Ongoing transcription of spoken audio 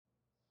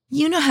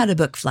You know how to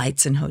book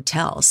flights and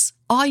hotels.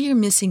 All you're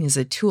missing is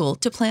a tool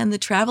to plan the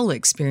travel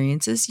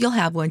experiences you'll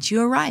have once you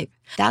arrive.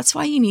 That's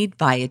why you need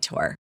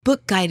Viator.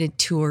 Book guided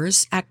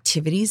tours,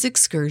 activities,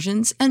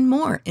 excursions, and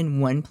more in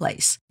one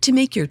place to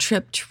make your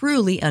trip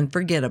truly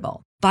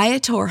unforgettable.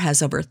 Viator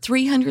has over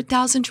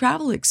 300,000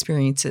 travel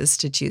experiences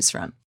to choose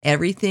from.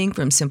 Everything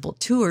from simple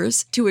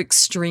tours to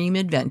extreme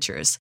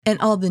adventures and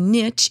all the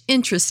niche,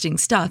 interesting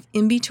stuff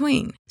in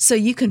between. So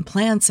you can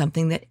plan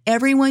something that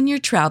everyone you're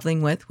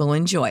traveling with will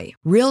enjoy.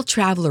 Real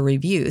traveler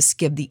reviews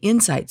give the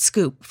inside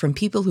scoop from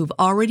people who've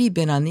already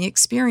been on the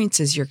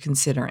experiences you're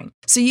considering.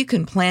 So you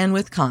can plan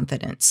with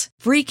confidence.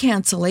 Free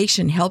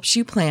cancellation helps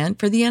you plan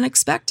for the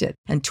unexpected.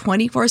 And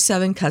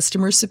 24/7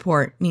 customer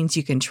support means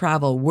you can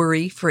travel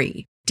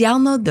worry-free.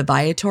 Download the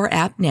Viator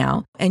app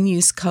now and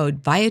use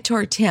code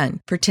Viator10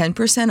 for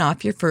 10%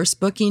 off your first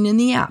booking in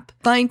the app.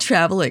 Find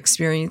travel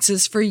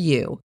experiences for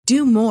you.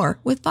 Do more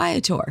with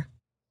Viator.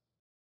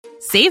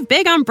 Save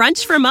big on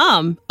brunch for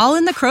mom, all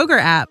in the Kroger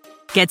app.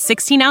 Get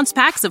 16-ounce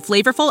packs of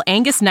flavorful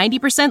Angus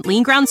 90%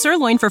 lean ground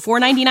sirloin for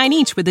 $4.99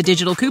 each with a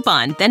digital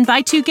coupon. Then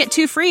buy 2, get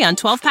 2 free on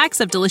 12 packs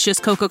of delicious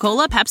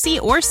Coca-Cola,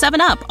 Pepsi, or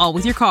 7-Up, all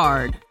with your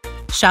card.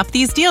 Shop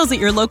these deals at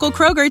your local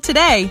Kroger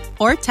today,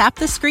 or tap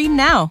the screen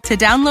now to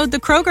download the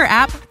Kroger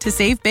app to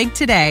save big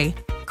today.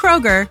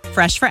 Kroger,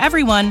 fresh for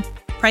everyone.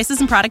 Prices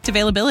and product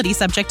availability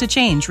subject to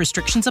change.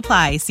 Restrictions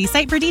apply. See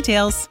site for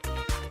details.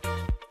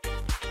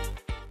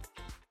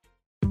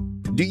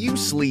 Do you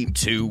sleep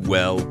too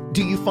well?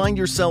 Do you find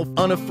yourself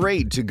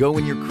unafraid to go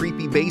in your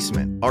creepy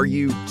basement? Are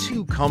you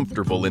too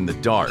comfortable in the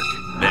dark?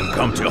 Then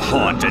come to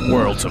Haunted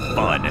Worlds of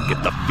Fun and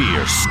get the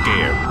fear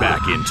scared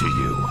back into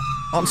you.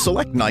 On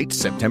select nights,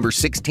 September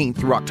 16th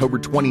through October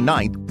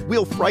 29th,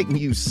 we'll frighten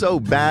you so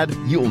bad,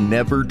 you'll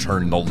never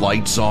turn the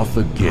lights off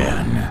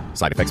again.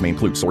 Side effects may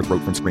include sore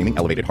throat from screaming,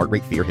 elevated heart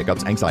rate, fear,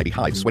 hiccups, anxiety,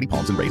 hives, sweaty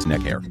palms, and raised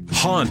neck hair.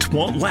 Haunt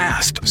won't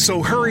last,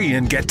 so hurry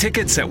and get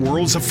tickets at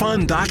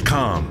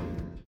worldsoffun.com.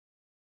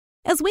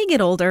 As we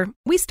get older,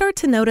 we start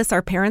to notice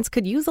our parents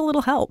could use a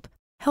little help.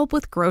 Help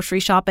with grocery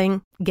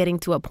shopping, getting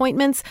to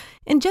appointments,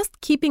 and just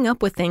keeping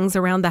up with things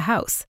around the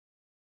house.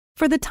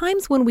 For the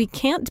times when we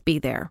can't be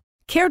there,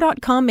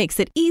 Care.com makes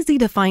it easy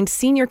to find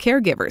senior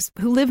caregivers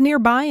who live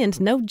nearby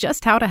and know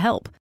just how to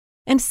help.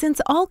 And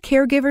since all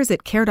caregivers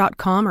at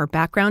Care.com are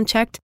background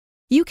checked,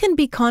 you can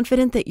be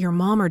confident that your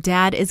mom or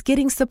dad is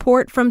getting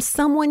support from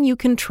someone you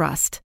can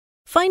trust.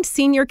 Find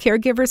senior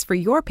caregivers for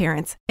your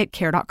parents at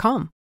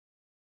Care.com.